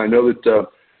business. I know that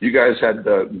you guys had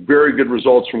very good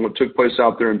results from what took place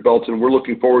out there in Belton. We're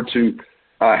looking forward to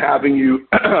having you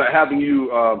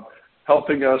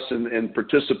helping us and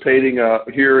participating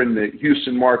here in the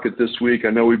Houston market this week. I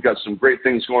know we've got some great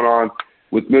things going on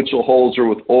with Mitchell Holzer,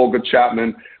 with Olga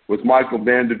Chapman, with Michael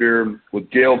Vanderveer, with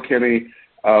Gail Kinney.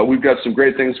 We've got some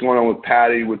great things going on with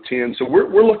Patty, with Tien. So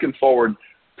we're looking forward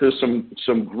to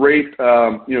some great,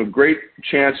 great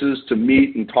chances to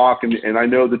meet and talk. And I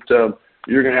know that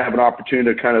you're going to have an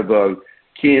opportunity to kind of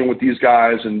key in with these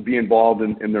guys and be involved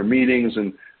in their meetings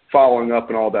and following up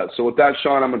and all that. So with that,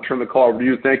 Sean, I'm going to turn the call over to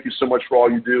you. Thank you so much for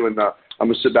all you do, and I'm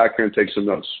going to sit back here and take some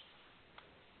notes.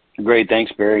 Great.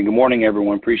 Thanks, Barry. Good morning,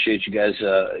 everyone. Appreciate you guys,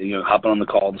 hopping on the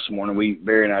call this morning.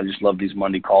 Barry and I just love these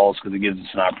Monday calls because it gives us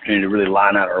an opportunity to really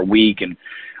line out our week and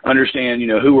understand,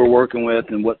 who we're working with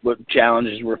and what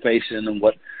challenges we're facing and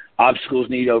what obstacles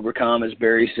need to overcome, as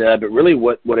Barry said, but really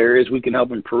what areas we can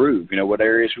help improve, what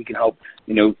areas we can help,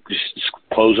 just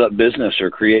close up business or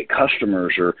create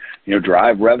customers or,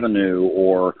 drive revenue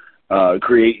or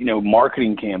create,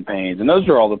 marketing campaigns. And those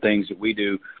are all the things that we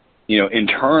do,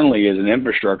 internally as an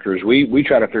infrastructure. Is we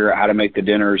try to figure out how to make the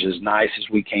dinners as nice as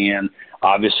we can,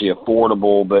 obviously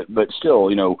affordable, but still,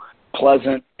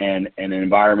 pleasant and an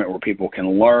environment where people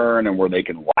can learn and where they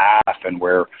can laugh and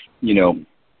where,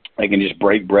 they can just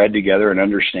break bread together and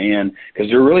understand, because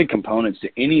they're really components to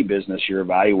any business you're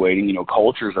evaluating.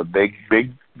 Culture is a big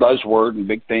buzzword and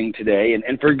big thing today,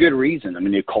 and for good reason. I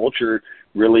mean, the culture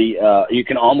really, you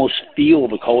can almost feel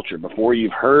the culture before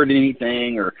you've heard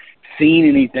anything or seen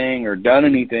anything or done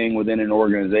anything within an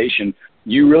organization.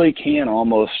 You really can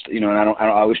almost, and I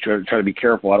always try to be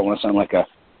careful. I don't want to sound like a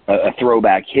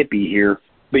throwback hippie here,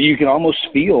 but you can almost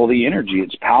feel the energy.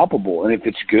 It's palpable. And if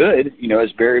it's good,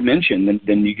 as Barry mentioned,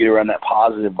 then you get around that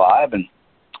positive vibe and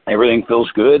everything feels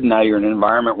good. And now you're in an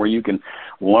environment where you can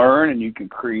learn and you can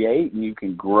create and you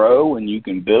can grow and you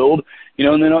can build,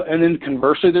 and then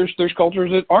conversely, there's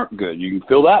cultures that aren't good. You can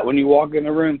feel that when you walk in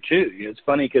the room too. It's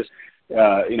funny because,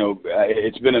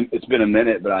 it's been a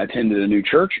minute, but I attended a new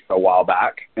church a while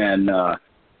back and, I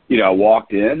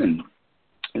walked in and,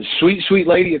 sweet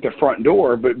lady at the front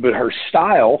door, but her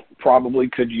style probably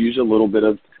could use a little bit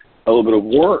of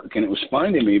work. And it was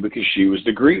funny to me because she was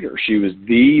the greeter. She was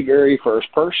the very first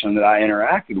person that I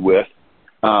interacted with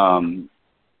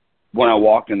when I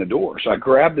walked in the door. So I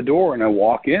grabbed the door and I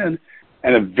walk in,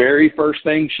 and the very first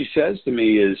thing she says to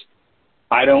me is,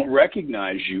 "I don't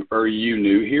recognize you. Are you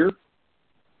new here?"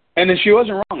 And then she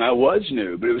wasn't wrong. I was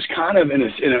new, but it was kind of in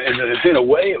a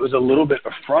way, it was a little bit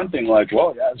affronting. Like,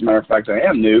 well, yeah, as a matter of fact, I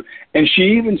am new. And she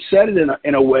even said it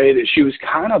in a way that she was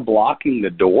kind of blocking the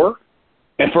door.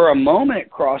 And for a moment, it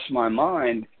crossed my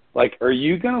mind, like, are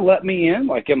you going to let me in?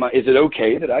 Like, is it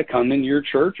okay that I come in your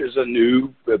church as a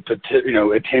new,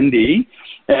 attendee?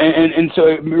 And so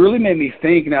it really made me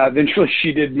think. Now, eventually,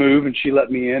 she did move and she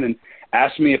let me in and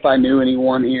asked me if I knew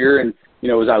anyone here and.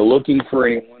 Was I looking for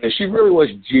anyone? And she really was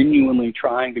genuinely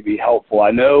trying to be helpful. I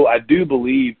do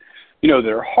believe, that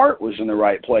her heart was in the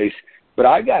right place. But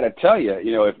I got to tell you,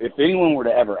 if anyone were to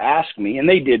ever ask me, and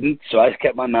they didn't, so I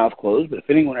kept my mouth closed. But if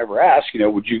anyone ever asked,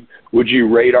 would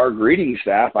you rate our greeting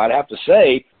staff? I'd have to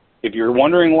say, if you're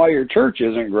wondering why your church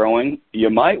isn't growing, you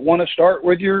might want to start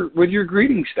with your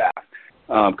greeting staff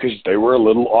because they were a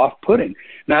little off-putting.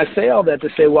 Now, I say all that to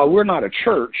say, while we're not a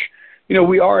church,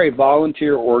 we are a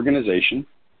volunteer organization.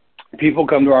 People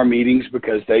come to our meetings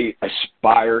because they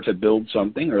aspire to build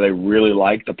something, or they really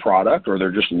like the product, or they're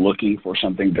just looking for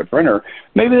something different, or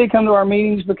maybe they come to our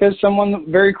meetings because someone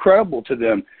very credible to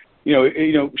them,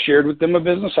 shared with them a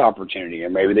business opportunity, or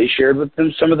maybe they shared with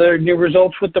them some of their new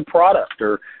results with the product,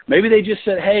 or maybe they just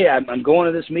said, "Hey, I'm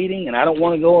going to this meeting and I don't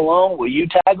want to go alone. Will you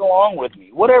tag along with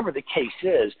me?" Whatever the case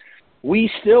is, we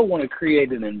still want to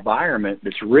create an environment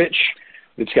that's rich.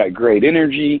 It's got great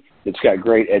energy. It's got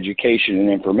great education and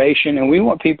information. And we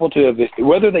want people to,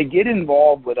 whether they get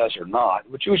involved with us or not,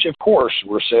 which of course,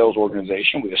 we're a sales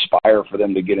organization. We aspire for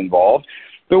them to get involved.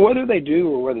 But whether they do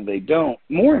or whether they don't,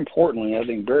 more importantly, I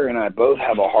think Barry and I both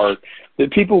have a heart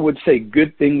that people would say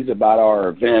good things about our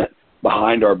event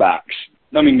behind our backs.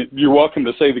 I mean, you're welcome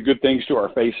to say the good things to our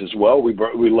face as well. We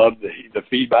love the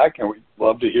feedback, and we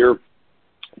love to hear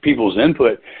people's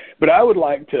input. But I would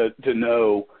like to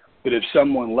know that if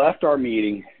someone left our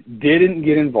meeting, didn't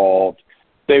get involved,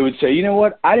 they would say, "You know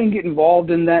what, I didn't get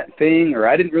involved in that thing, or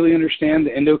I didn't really understand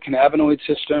the endocannabinoid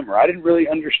system, or I didn't really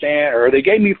understand, or they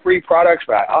gave me free products,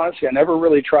 but honestly, I never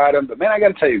really tried them. But man, I got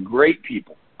to tell you, great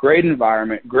people, great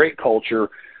environment, great culture.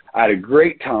 I had a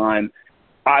great time.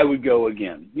 I would go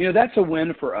again. That's a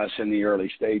win for us in the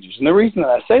early stages. And the reason that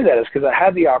I say that is because I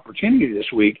had the opportunity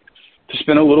this week to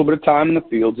spend a little bit of time in the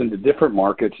fields into different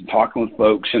markets and talking with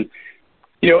folks. And,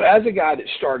 as a guy that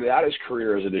started out his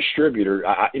career as a distributor,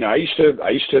 I used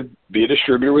to be a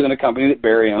distributor within a company that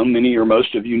Barry owned. Many or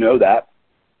most of you know that.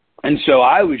 And so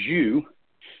I was you,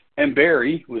 and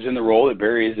Barry was in the role that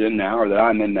Barry is in now, or that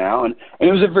I'm in now. And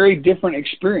it was a very different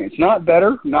experience. Not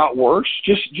better, not worse,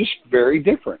 just very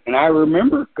different. And I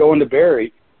remember going to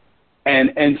Barry,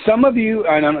 and some of you,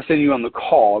 and I'm not saying you on the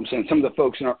call, I'm saying some of the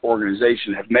folks in our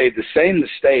organization have made the same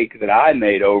mistake that I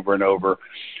made over and over,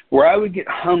 where I would get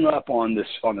hung up on this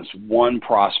one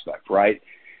prospect, right?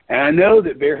 And I know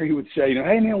that Barry would say,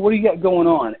 hey, man, what do you got going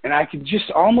on? And I could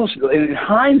just almost, in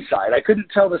hindsight, I couldn't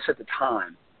tell this at the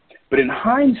time, but in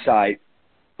hindsight,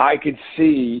 I could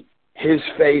see his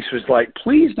face was like,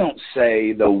 please don't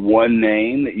say the one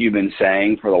name that you've been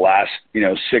saying for the last,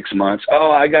 6 months.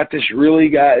 Oh, I got this really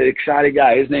excited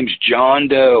guy. His name's John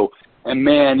Doe. And,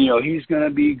 man, he's going to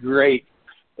be great.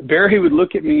 Barry would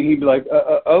look at me and he'd be like,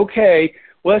 okay,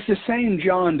 well, it's the same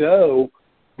John Doe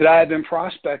that I had been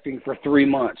prospecting for 3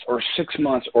 months or 6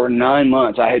 months or 9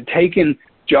 months. I had taken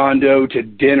John Doe to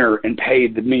dinner and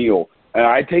paid the meal.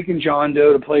 I had taken John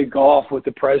Doe to play golf with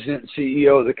the president and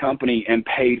CEO of the company and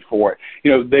paid for it.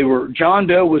 John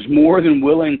Doe was more than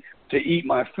willing to eat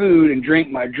my food and drink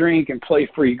my drink and play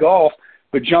free golf,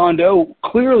 but John Doe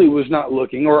clearly was not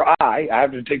looking, or I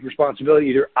have to take responsibility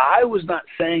either. I was not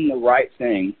saying the right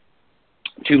thing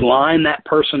to line that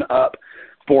person up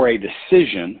for a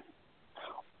decision,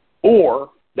 or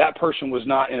that person was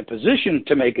not in a position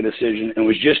to make a decision and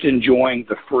was just enjoying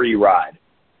the free ride.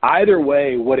 Either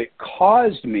way, what it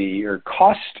cost me, I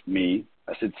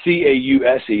said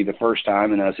C-A-U-S-E the first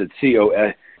time, and I said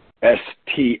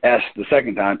C-O-S-T-S the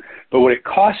second time, but what it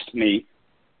cost me,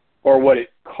 or what it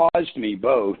caused me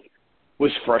both,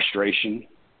 was frustration,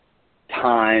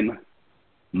 time,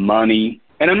 money.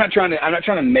 And I'm not trying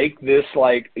to make this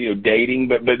like, dating,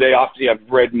 but they often have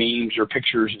read memes or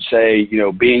pictures that say,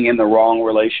 being in the wrong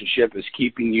relationship is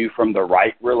keeping you from the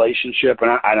right relationship. And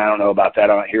I don't know about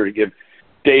that. I'm not here to give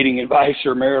dating advice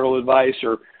or marital advice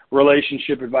or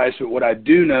relationship advice. But what I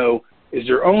do know is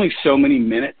there are only so many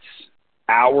minutes,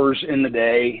 hours in the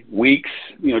day, weeks,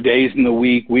 days in the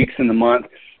week, weeks in the month.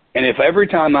 And if every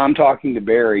time I'm talking to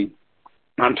Barry,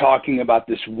 I'm talking about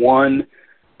this one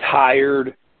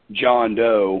tired John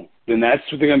Doe, then that's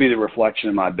going to be the reflection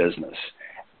of my business.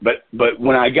 But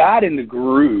when I got in the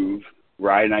groove,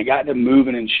 right, and I got to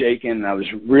moving and shaking, and I was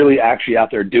really actually out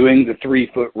there doing the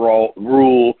 3-foot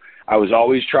rule, I was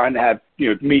always trying to have,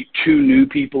 meet 2 new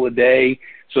people a day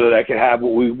so that I could have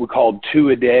what we would call 2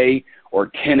 a day or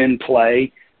 10 in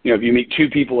play. If you meet 2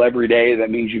 people every day,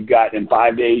 that means in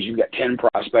 5 days, you've got 10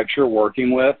 prospects you're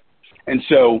working with. And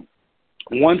so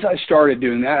once I started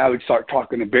doing that, I would start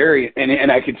talking to Barry,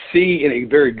 and I could see in a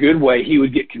very good way he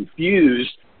would get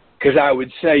confused because I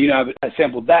would say, I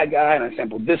sampled that guy and I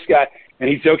sampled this guy, and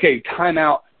he'd say, okay, time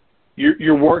out.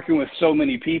 You're working with so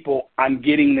many people, I'm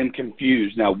getting them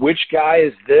confused. Now, which guy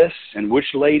is this and which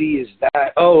lady is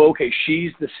that? Oh, okay,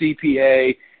 she's the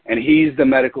CPA and he's the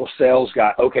medical sales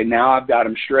guy. Okay, now I've got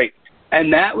him straight.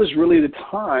 And that was really the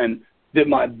time that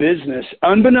my business,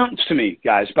 unbeknownst to me,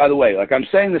 guys, by the way, like I'm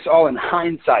saying this all in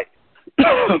hindsight,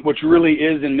 which really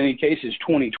is in many cases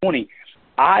 2020,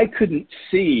 I couldn't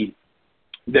see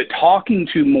that talking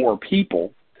to more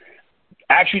people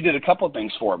actually did a couple of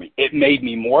things for me. It made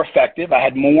me more effective. I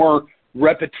had more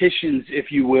repetitions, if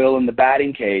you will, in the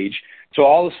batting cage. So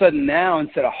all of a sudden now,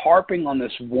 instead of harping on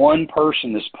this one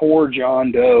person, this poor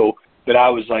John Doe, that I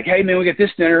was like, hey, man, we got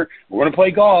this dinner, we're going to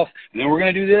play golf, and then we're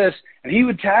going to do this. And he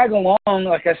would tag along,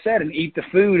 like I said, and eat the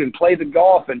food and play the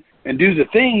golf and do the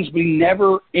things, but he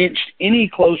never inched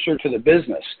any closer to the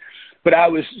business. But I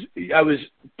was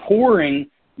pouring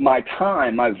my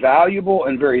time, my valuable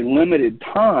and very limited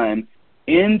time,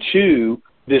 into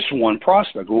this one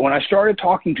prospect. Well, when I started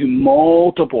talking to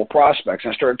multiple prospects,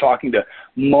 I started talking to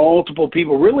multiple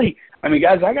people, really, I mean,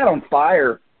 guys, I got on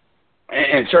fire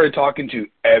and started talking to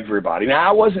everybody. Now,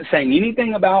 I wasn't saying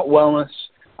anything about wellness.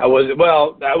 I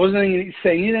wasn't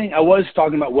saying anything. I was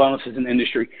talking about wellness as an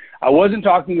industry. I wasn't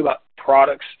talking about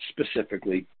products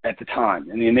specifically at the time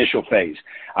in the initial phase.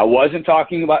 I wasn't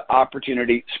talking about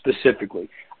opportunity specifically.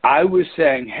 I was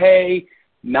saying, hey,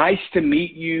 nice to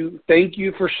meet you. Thank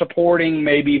you for supporting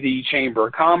maybe the Chamber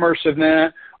of Commerce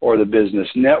event or the business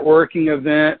networking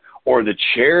event or the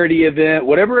charity event,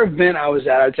 whatever event I was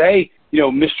at. I'd say, hey,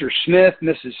 Mr. Smith,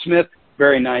 Mrs. Smith,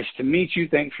 very nice to meet you.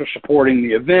 Thanks for supporting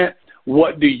the event.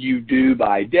 What do you do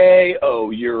by day?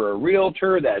 Oh, you're a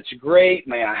realtor. That's great.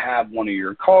 May I have one of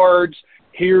your cards?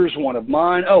 Here's one of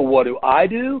mine. Oh, what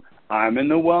do? I'm in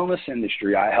the wellness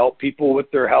industry. I help people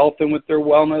with their health and with their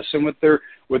wellness and with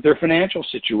their financial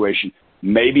situation.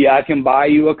 Maybe I can buy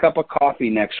you a cup of coffee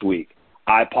next week.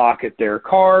 I pocket their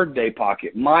card. They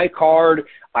pocket my card.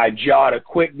 I jot a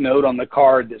quick note on the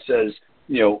card that says,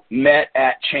 met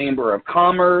at Chamber of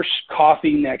Commerce,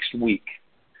 coffee next week.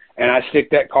 And I stick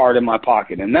that card in my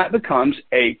pocket. And that becomes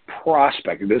a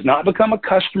prospect. It does not become a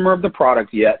customer of the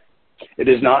product yet. It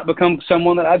does not become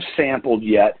someone that I've sampled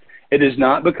yet. It does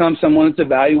not become someone that's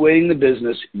evaluating the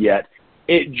business yet.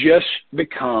 It just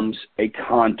becomes a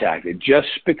contact. It just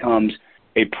becomes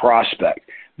a prospect.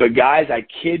 But guys, I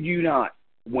kid you not,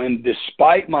 when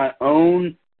despite my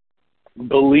own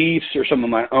beliefs or some of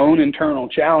my own internal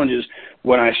challenges,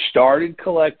 when I started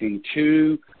collecting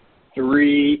 2,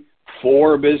 3,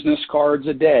 4 business cards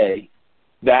a day,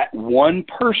 that one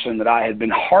person that I had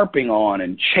been harping on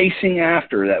and chasing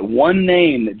after, that one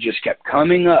name that just kept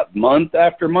coming up month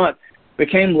after month,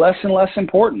 became less and less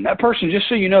important. That person, just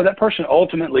so you know, that person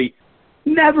ultimately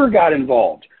never got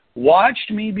involved.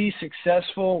 Watched me be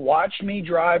successful, watched me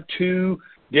drive 2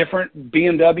 different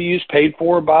BMWs paid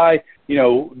for by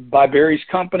Barry's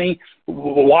company,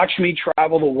 watched me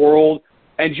travel the world,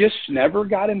 and just never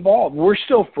got involved. We're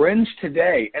still friends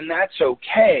today, and that's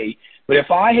okay. But if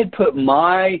I had put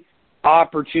my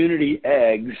opportunity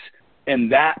eggs in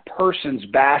that person's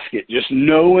basket, just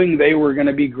knowing they were going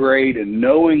to be great and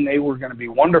knowing they were going to be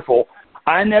wonderful,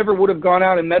 I never would have gone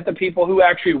out and met the people who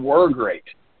actually were great,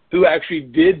 who actually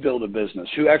did build a business,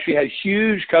 who actually had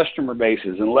huge customer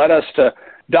bases and led us to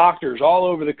doctors all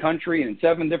over the country and in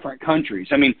 7 different countries.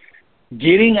 I mean,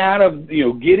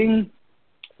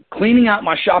 cleaning out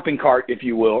my shopping cart, if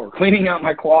you will, or cleaning out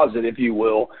my closet, if you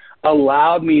will,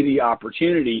 allowed me the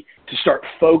opportunity to start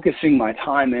focusing my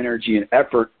time, energy, and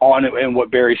effort on it. And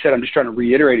what Barry said, I'm just trying to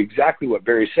reiterate exactly what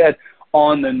Barry said,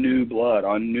 on the new blood,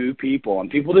 on new people, on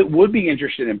people that would be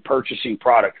interested in purchasing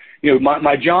product.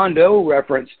 My John Doe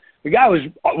reference, the guy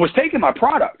was taking my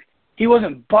product. He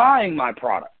wasn't buying my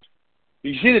product.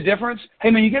 You see the difference? Hey,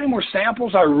 man, you get any more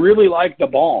samples? I really like the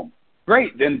balm.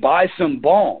 Great, then buy some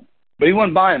balm. But he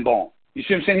wasn't buying balm. You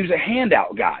see what I'm saying? He was a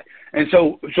handout guy. And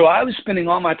so I was spending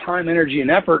all my time, energy,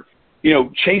 and effort,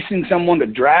 chasing someone to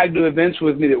drag to events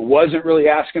with me that wasn't really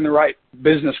asking the right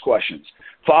business questions,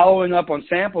 following up on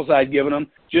samples I'd given them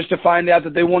just to find out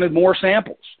that they wanted more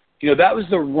samples. That was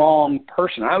the wrong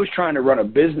person. I was trying to run a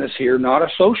business here, not a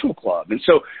social club. And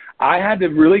so I had to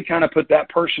really kind of put that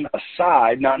person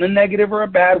aside, not in a negative or a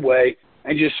bad way,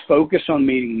 and just focus on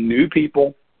meeting new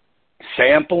people,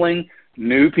 sampling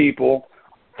new people,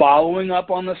 following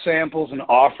up on the samples and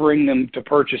offering them to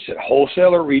purchase at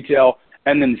wholesale or retail,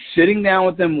 and then sitting down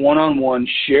with them one-on-one,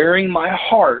 sharing my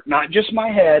heart, not just my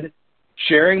head,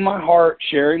 sharing my heart,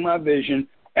 sharing my vision,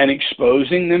 and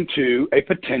exposing them to a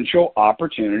potential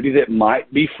opportunity that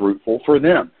might be fruitful for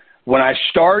them. When I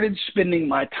started spending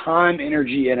my time,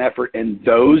 energy, and effort in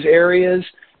those areas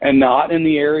and not in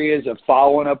the areas of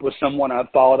following up with someone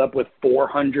I've followed up with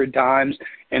 400 times,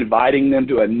 inviting them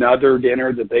to another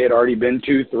dinner that they had already been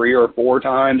to 3 or 4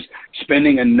 times,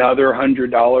 spending another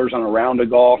 $100 on a round of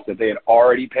golf that they had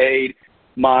already paid,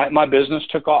 my business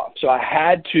took off. So I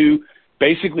had to,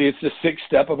 basically it's the 6th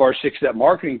step of our 6-step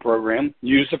marketing program: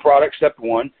 use the product, step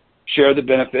 1, share the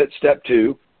benefits, step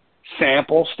 2,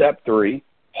 sample, step 3,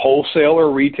 wholesale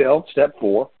or retail, step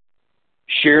 4,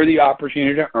 share the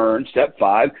opportunity to earn, step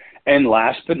 5, and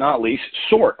last but not least,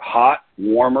 sort: hot,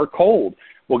 warm, or cold.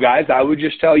 Well, guys, I would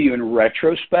just tell you in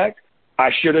retrospect, I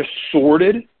should have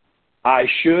sorted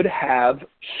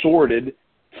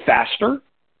faster,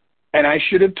 and I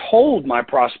should have told my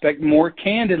prospect more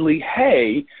candidly,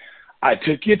 hey, I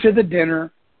took you to the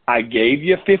dinner, I gave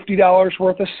you $50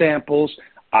 worth of samples,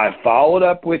 I followed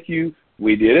up with you,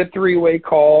 we did a 3-way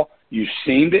call, you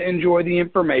seem to enjoy the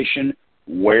information.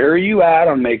 Where are you at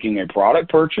on making a product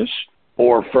purchase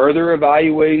or further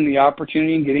evaluating the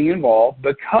opportunity and getting involved?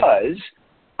 Because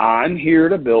I'm here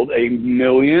to build $1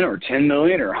 million or $10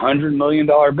 million or $100 million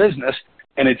business,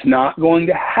 and it's not going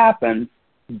to happen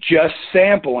just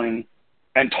sampling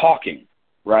and talking,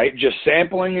 right? Just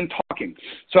sampling and talking.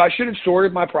 So I should have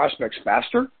sorted my prospects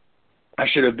faster. I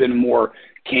should have been more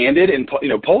candid and,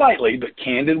 politely, but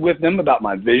candid with them about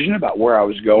my vision, about where I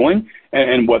was going,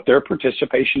 and what their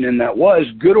participation in that was,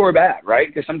 good or bad, right?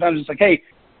 Because sometimes it's like, hey,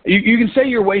 you can say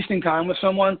you're wasting time with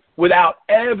someone without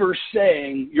ever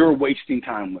saying you're wasting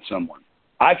time with someone.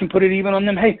 I can put it even on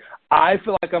them. Hey, I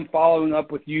feel like I'm following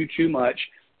up with you too much.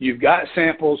 You've got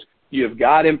samples. You've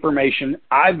got information.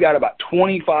 I've got about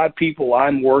 25 people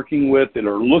I'm working with that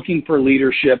are looking for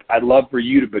leadership. I'd love for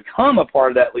you to become a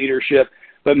part of that leadership,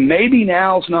 but maybe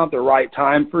now's not the right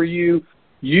time for you.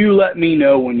 You let me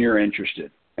know when you're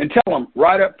interested. And tell them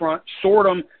right up front, sort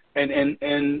them,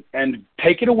 and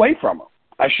take it away from them.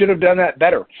 I should have done that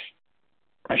better.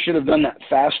 I should have done that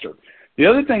faster. The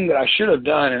other thing that I should have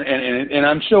done, and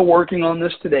I'm still working on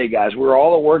this today, guys. We're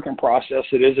all a work in process.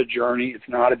 It is a journey. It's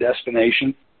not a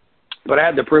destination. But I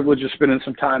had the privilege of spending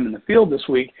some time in the field this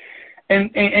week.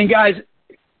 And guys,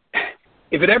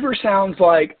 if it ever sounds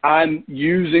like I'm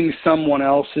using someone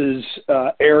else's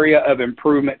area of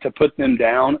improvement to put them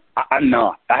down, I'm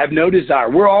not. I have no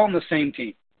desire. We're all on the same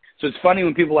team. So it's funny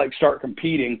when people like start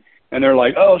competing and they're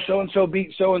like, oh, so-and-so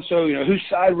beat so-and-so. You know, whose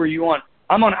side were you on?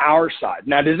 I'm on our side.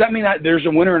 Now, does that mean that there's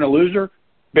a winner and a loser?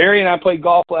 Barry and I played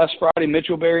golf last Friday,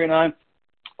 Mitchell, Barry, and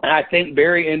I think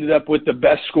Barry ended up with the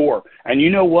best score. And you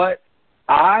know what?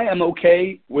 I am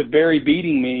okay with Barry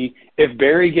beating me if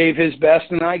Barry gave his best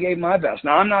and I gave my best.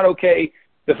 Now, I'm not okay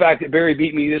the fact that Barry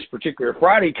beat me this particular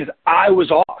Friday because I was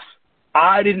off.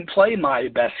 I didn't play my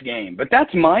best game. But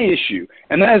that's my issue,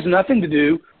 and that has nothing to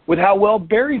do with how well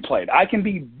Barry played. I can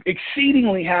be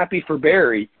exceedingly happy for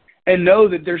Barry and know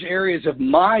that there's areas of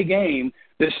my game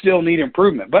that still need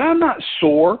improvement. But I'm not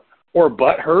sore or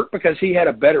butthurt because he had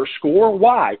a better score.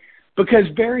 Why? Because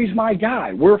Barry's my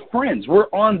guy. We're friends. We're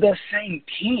on the same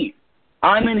team.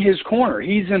 I'm in his corner.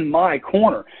 He's in my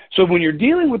corner. So when you're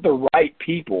dealing with the right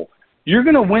people, you're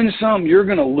going to win some, you're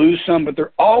going to lose some, but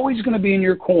they're always going to be in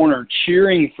your corner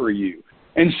cheering for you.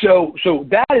 And so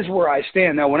that is where I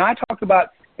stand. Now, when I talk about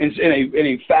in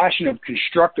a fashion of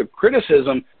constructive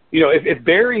criticism, you know, if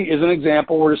Barry is an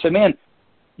example where to say, man,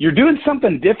 you're doing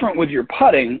something different with your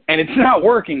putting, and it's not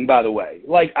working, by the way.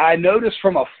 Like, I noticed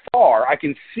from afar, I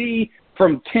can see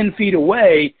from 10 feet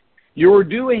away, you're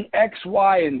doing X,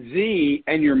 Y, and Z,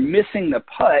 and you're missing the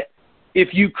putt. If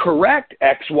you correct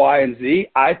X, Y, and Z,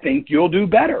 I think you'll do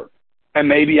better. And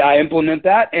maybe I implement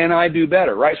that, and I do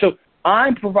better, right? So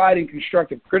I'm providing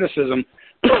constructive criticism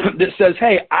that says,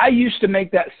 hey, I used to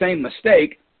make that same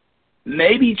mistake.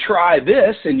 Maybe try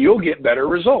this, and you'll get better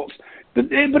results. But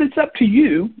it's up to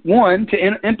you, one,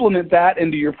 to implement that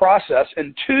into your process,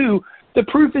 and two, the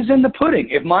proof is in the pudding.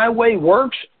 If my way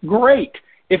works, great.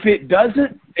 If it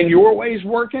doesn't and your way is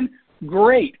working,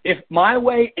 great. If my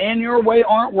way and your way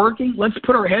aren't working, let's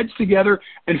put our heads together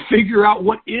and figure out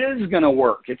what is going to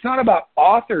work. It's not about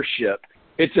authorship.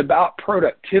 It's about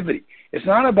productivity. It's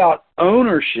not about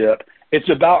ownership. It's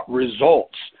about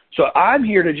results. So I'm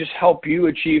here to just help you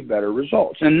achieve better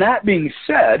results. And that being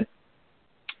said,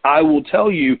 I will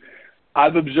tell you,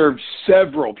 I've observed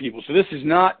several people. So this is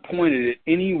not pointed at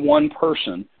any one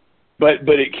person, but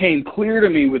it came clear to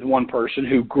me with one person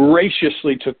who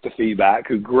graciously took the feedback,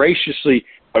 who graciously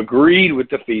agreed with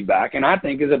the feedback, and I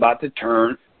think is about to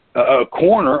turn a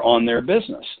corner on their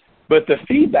business. But the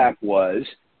feedback was,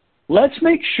 let's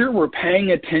make sure we're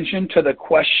paying attention to the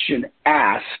question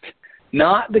asked,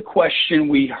 not the question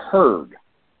we heard.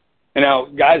 And now,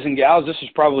 guys and gals, this is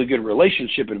probably good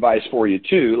relationship advice for you,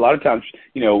 too. A lot of times,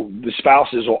 you know, the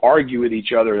spouses will argue with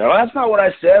each other. No, that's not what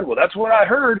I said. Well, that's what I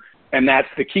heard. And that's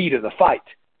the key to the fight.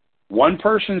 One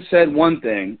person said one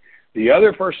thing. The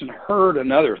other person heard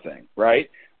another thing, right?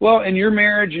 Well, in your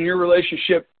marriage and your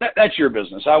relationship, that's your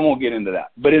business. I won't get into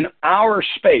that. But in our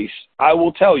space, I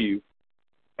will tell you,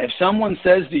 if someone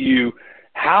says to you,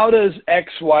 how does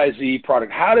XYZ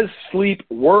product, how does sleep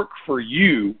work for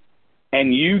you,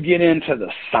 and you get into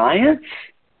the science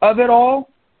of it all,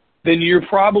 then you're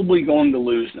probably going to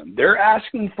lose them. They're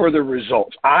asking for the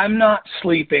results. I'm not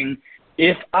sleeping.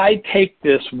 If I take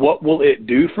this, what will it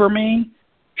do for me?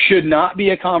 Should not be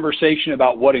a conversation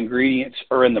about what ingredients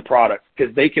are in the product,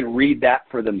 because they can read that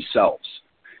for themselves.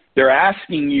 They're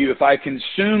asking you, if I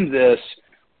consume this,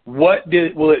 what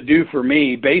will it do for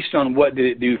me based on what did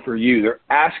it do for you? They're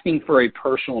asking for a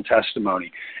personal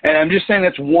testimony. And I'm just saying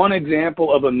that's one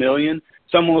example of a million.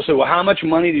 Someone will say, well, how much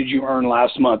money did you earn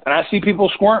last month? And I see people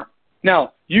squirm.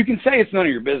 Now, you can say it's none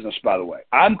of your business, by the way.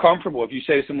 I'm comfortable if you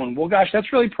say to someone, well, gosh,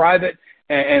 that's really private,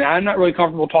 and I'm not really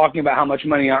comfortable talking about how much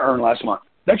money I earned last month.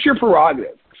 That's your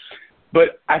prerogative.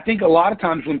 But I think a lot of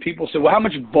times when people say, well, how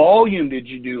much volume did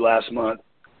you do last month?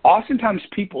 Oftentimes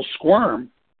people squirm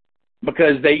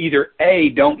because they either A,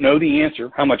 don't know the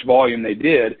answer, how much volume they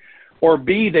did, or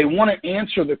B, they want to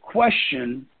answer the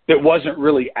question that wasn't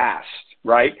really asked,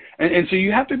 right? And so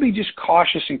you have to be just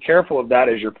cautious and careful of that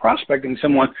as you're prospecting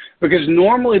someone, because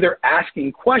normally they're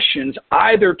asking questions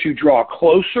either to draw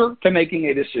closer to making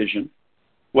a decision.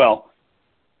 Well,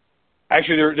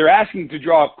 actually, they're asking to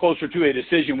draw closer to a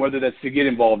decision, whether that's to get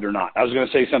involved or not. I was going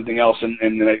to say something else,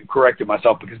 and then I corrected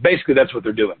myself, because basically that's what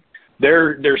they're doing.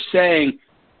 They're saying,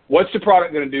 what's the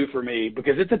product going to do for me?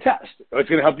 Because it's a test. It's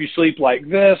going to help you sleep like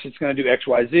this. It's going to do X,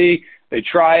 Y, Z. They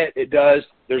try it. It does.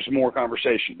 There's more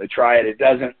conversation. They try it. It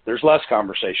doesn't. There's less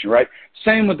conversation, right?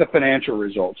 Same with the financial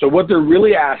results. So what they're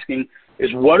really asking is,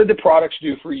 what do the products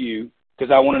do for you?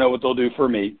 Because I want to know what they'll do for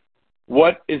me.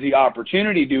 What is the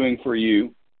opportunity doing for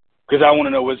you? Because I want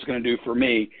to know what it's going to do for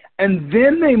me. And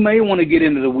then they may want to get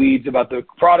into the weeds about the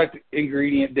product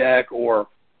ingredient deck or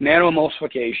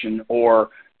nanoemulsification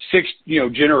or 6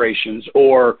 generations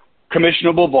or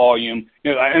commissionable volume.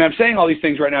 And I'm saying all these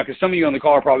things right now because some of you on the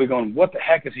call are probably going, what the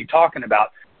heck is he talking about?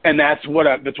 And that's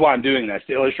why I'm doing this,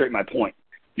 to illustrate my point.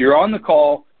 You're on the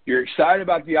call. You're excited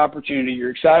about the opportunity. You're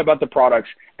excited about the products,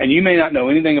 and you may not know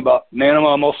anything about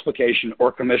nanoemulsification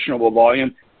or commissionable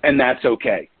volume, and that's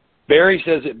okay. Barry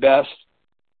says it best,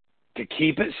 to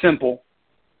keep it simple,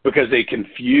 because a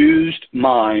confused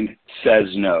mind says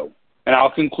no. And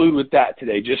I'll conclude with that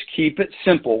today. Just keep it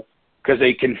simple, because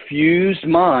a confused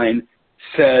mind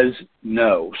says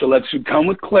no. So let's come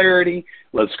with clarity.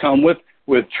 Let's come with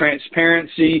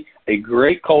transparency, a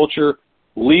great culture,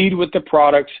 lead with the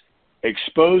products,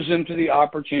 expose them to the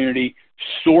opportunity,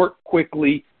 sort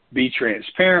quickly, be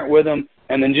transparent with them,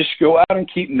 and then just go out and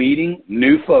keep meeting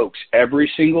new folks every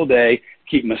single day.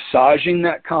 Keep massaging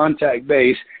that contact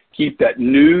base. Keep that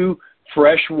new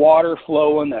fresh water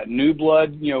flowing, that new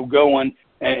blood, going,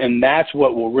 and that's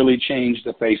what will really change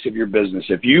the face of your business.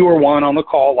 If you are one on the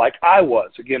call like I was,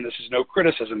 again, this is no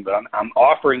criticism, but I'm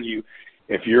offering you,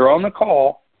 if you're on the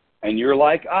call and you're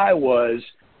like I was,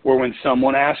 where when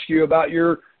someone asks you about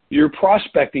your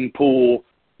prospecting pool,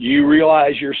 you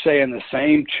realize you're saying the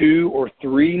same 2 or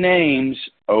 3 names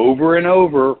over and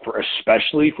over,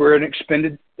 especially for an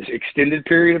extended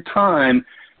period of time,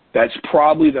 that's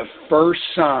probably the first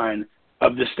sign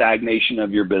of the stagnation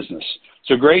of your business.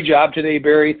 So great job today,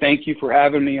 Barry. Thank you for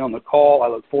having me on the call. I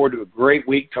look forward to a great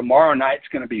week. Tomorrow night's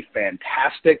going to be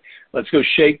fantastic. Let's go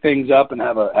shake things up and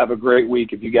have a great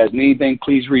week. If you guys need anything,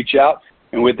 please reach out.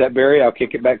 And with that, Barry, I'll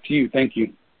kick it back to you. Thank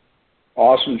you.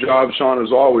 Awesome job, Sean,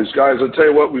 as always. Guys, I'll tell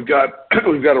you what, we've got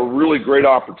a really great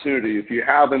opportunity. If you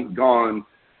haven't gone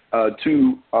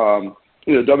to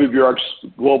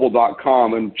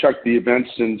WBRXglobal.com and checked the events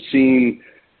and seen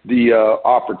the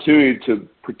opportunity to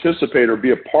participate or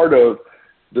be a part of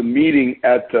the meeting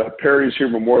at Perry's here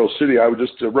in Memorial City, I would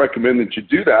just recommend that you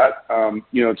do that.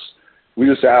 We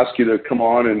just ask you to come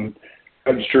on and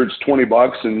register. It's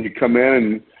 $20, and you come in,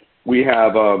 and we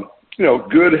have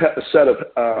good set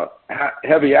of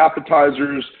heavy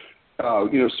appetizers,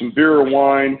 some beer or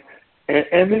wine,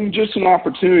 and then just an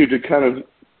opportunity to kind of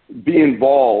be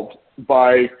involved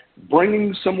by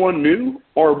bringing someone new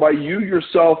or by you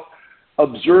yourself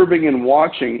observing and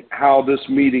watching how this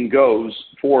meeting goes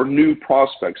for new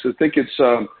prospects. I think it's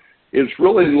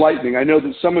really enlightening. I know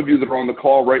that some of you that are on the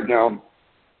call right now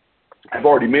have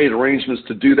already made arrangements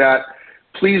to do that.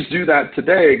 Please do that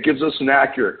today. It gives us an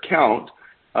accurate count.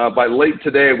 By late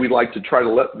today, we'd like to try to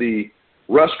let the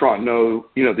restaurant know,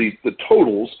 the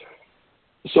totals,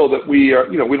 so that we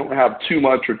don't have too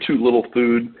much or too little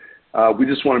food. We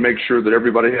just want to make sure that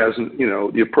everybody has,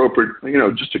 the appropriate,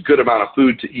 just a good amount of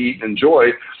food to eat and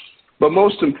enjoy. But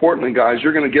most importantly, guys,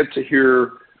 you're going to get to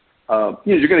hear,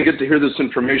 this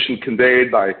information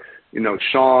conveyed by,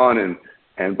 Sean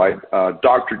and by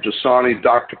Dr. Jasani,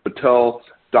 Dr. Patel,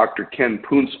 Dr. Ken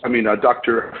Poons,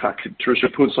 Dr.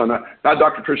 Tricia Poons, not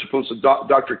Dr. Tricia Poons,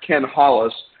 Dr. Ken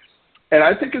Hollis. And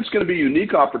I think it's going to be a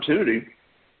unique opportunity,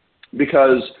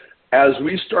 because as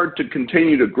we start to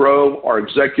continue to grow our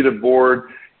executive board,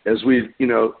 as we,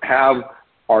 have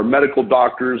our medical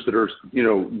doctors that are,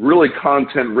 really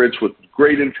content rich with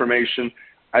great information,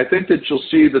 I think that you'll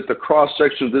see that the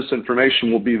cross-section of this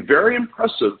information will be very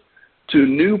impressive to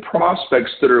new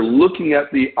prospects that are looking at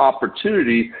the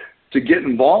opportunity to get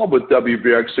involved with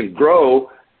WBRX and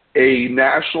grow a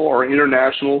national or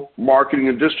international marketing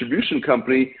and distribution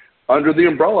company under the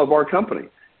umbrella of our company,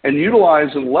 and utilize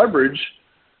and leverage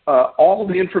all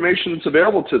the information that's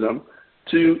available to them,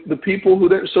 to the people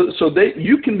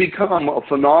you can become a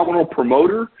phenomenal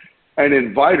promoter and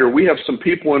inviter. We have some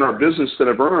people in our business that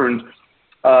have earned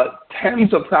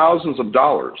tens of thousands of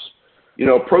dollars,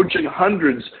 approaching that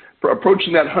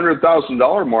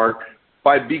 $100,000 mark,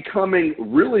 by becoming,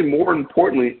 really more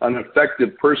importantly, an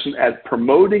effective person at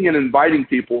promoting and inviting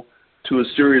people to a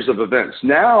series of events.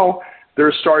 Now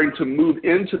they're starting to move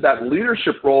into that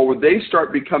leadership role where they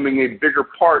start becoming a bigger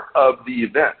part of the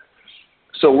event.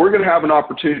 So we're going to have an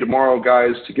opportunity tomorrow,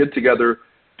 guys, to get together,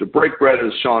 to break bread,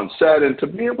 as Sean said, and to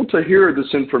be able to hear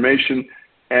this information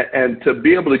and to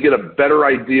be able to get a better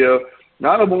idea,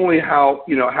 not only how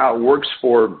it works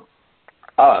for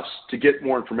us to get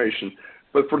more information,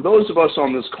 but for those of us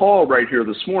on this call right here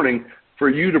this morning, for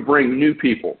you to bring new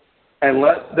people and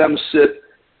let them sit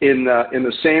in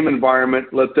the same environment,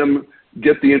 let them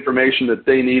get the information that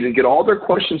they need and get all their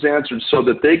questions answered so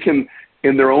that they can,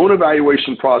 in their own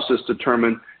evaluation process,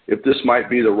 determine if this might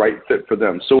be the right fit for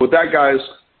them. So with that, guys,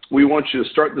 we want you to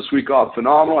start this week off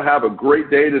phenomenal. Have a great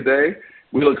day today.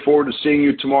 We look forward to seeing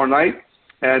you tomorrow night.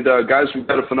 And, guys, we've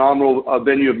got a phenomenal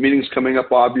venue of meetings coming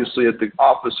up, obviously, at the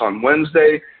office on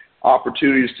Wednesday,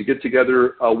 opportunities to get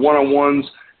together one-on-ones,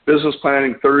 business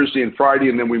planning Thursday and Friday,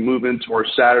 and then we move into our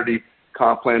Saturday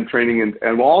comp plan training.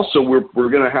 And also we're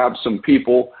going to have some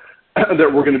people that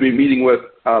we're going to be meeting with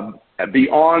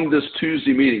beyond this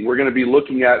Tuesday meeting. We're going to be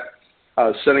looking at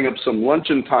setting up some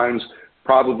luncheon times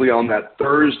probably on that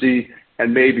Thursday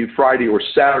and maybe Friday or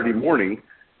Saturday morning,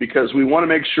 because we want to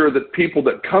make sure that people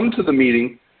that come to the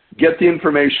meeting get the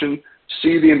information,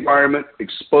 see the environment,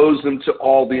 expose them to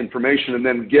all the information, and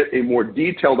then get a more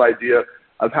detailed idea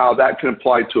of how that can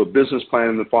apply to a business plan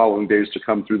in the following days to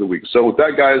come through the week. So with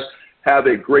that, guys, have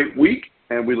a great week,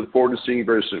 and we look forward to seeing you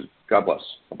very soon. God bless.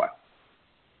 Bye-bye.